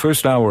spend the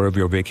first hour of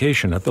your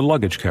vacation at the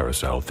luggage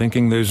carousel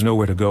thinking there's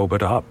nowhere to go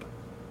but up.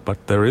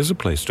 But there is a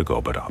place to go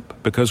but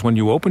up, because when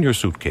you open your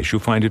suitcase, you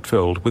find it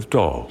filled with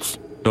dolls.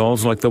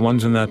 Dolls like the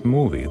ones in that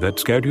movie that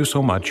scared you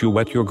so much you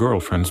wet your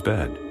girlfriend's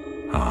bed.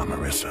 Ah,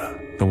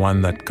 Marissa, the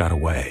one that got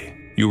away.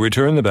 You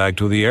return the bag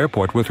to the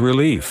airport with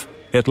relief.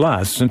 It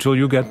lasts until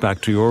you get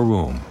back to your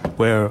room,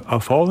 where a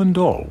fallen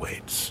doll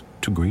waits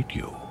to greet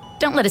you.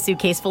 Don't let a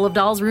suitcase full of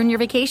dolls ruin your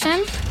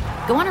vacation.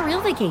 Go on a real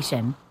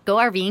vacation.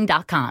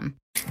 GoRVing.com.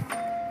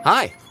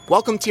 Hi,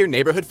 welcome to your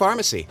neighborhood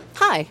pharmacy.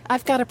 Hi,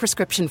 I've got a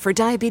prescription for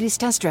diabetes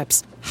test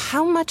strips.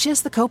 How much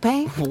is the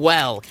copay?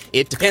 Well,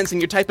 it depends on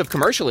your type of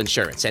commercial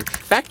insurance and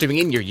factoring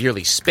in your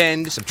yearly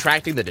spend,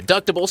 subtracting the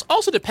deductibles,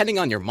 also depending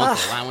on your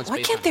monthly allowance.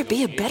 Why can't there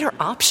be a better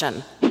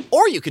option?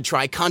 Or you could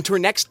try Contour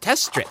Next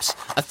test strips.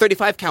 A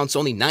 35 count's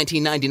only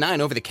 $19.99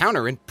 over the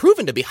counter and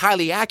proven to be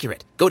highly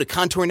accurate. Go to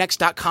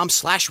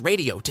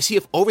contournext.com/radio to see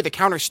if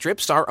over-the-counter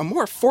strips are a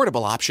more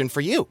affordable option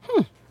for you.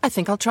 I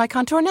think I'll try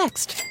Contour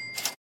Next.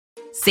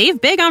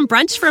 Save big on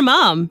brunch for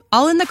mom,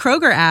 all in the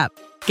Kroger app.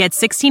 Get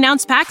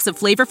 16-ounce packs of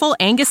flavorful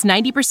Angus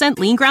 90%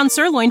 lean ground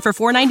sirloin for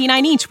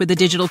 $4.99 each with a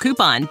digital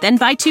coupon. Then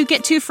buy 2,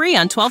 get 2 free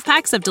on 12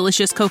 packs of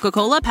delicious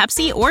Coca-Cola,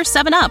 Pepsi, or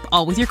 7-Up,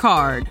 all with your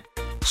card.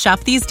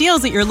 Shop these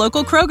deals at your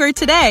local Kroger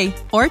today,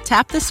 or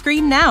tap the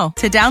screen now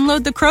to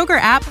download the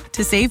Kroger app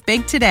to save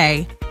big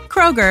today.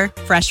 Kroger,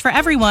 fresh for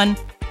everyone.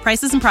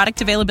 Prices and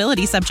product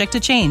availability subject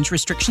to change.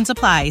 Restrictions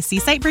apply. See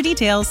site for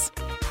details.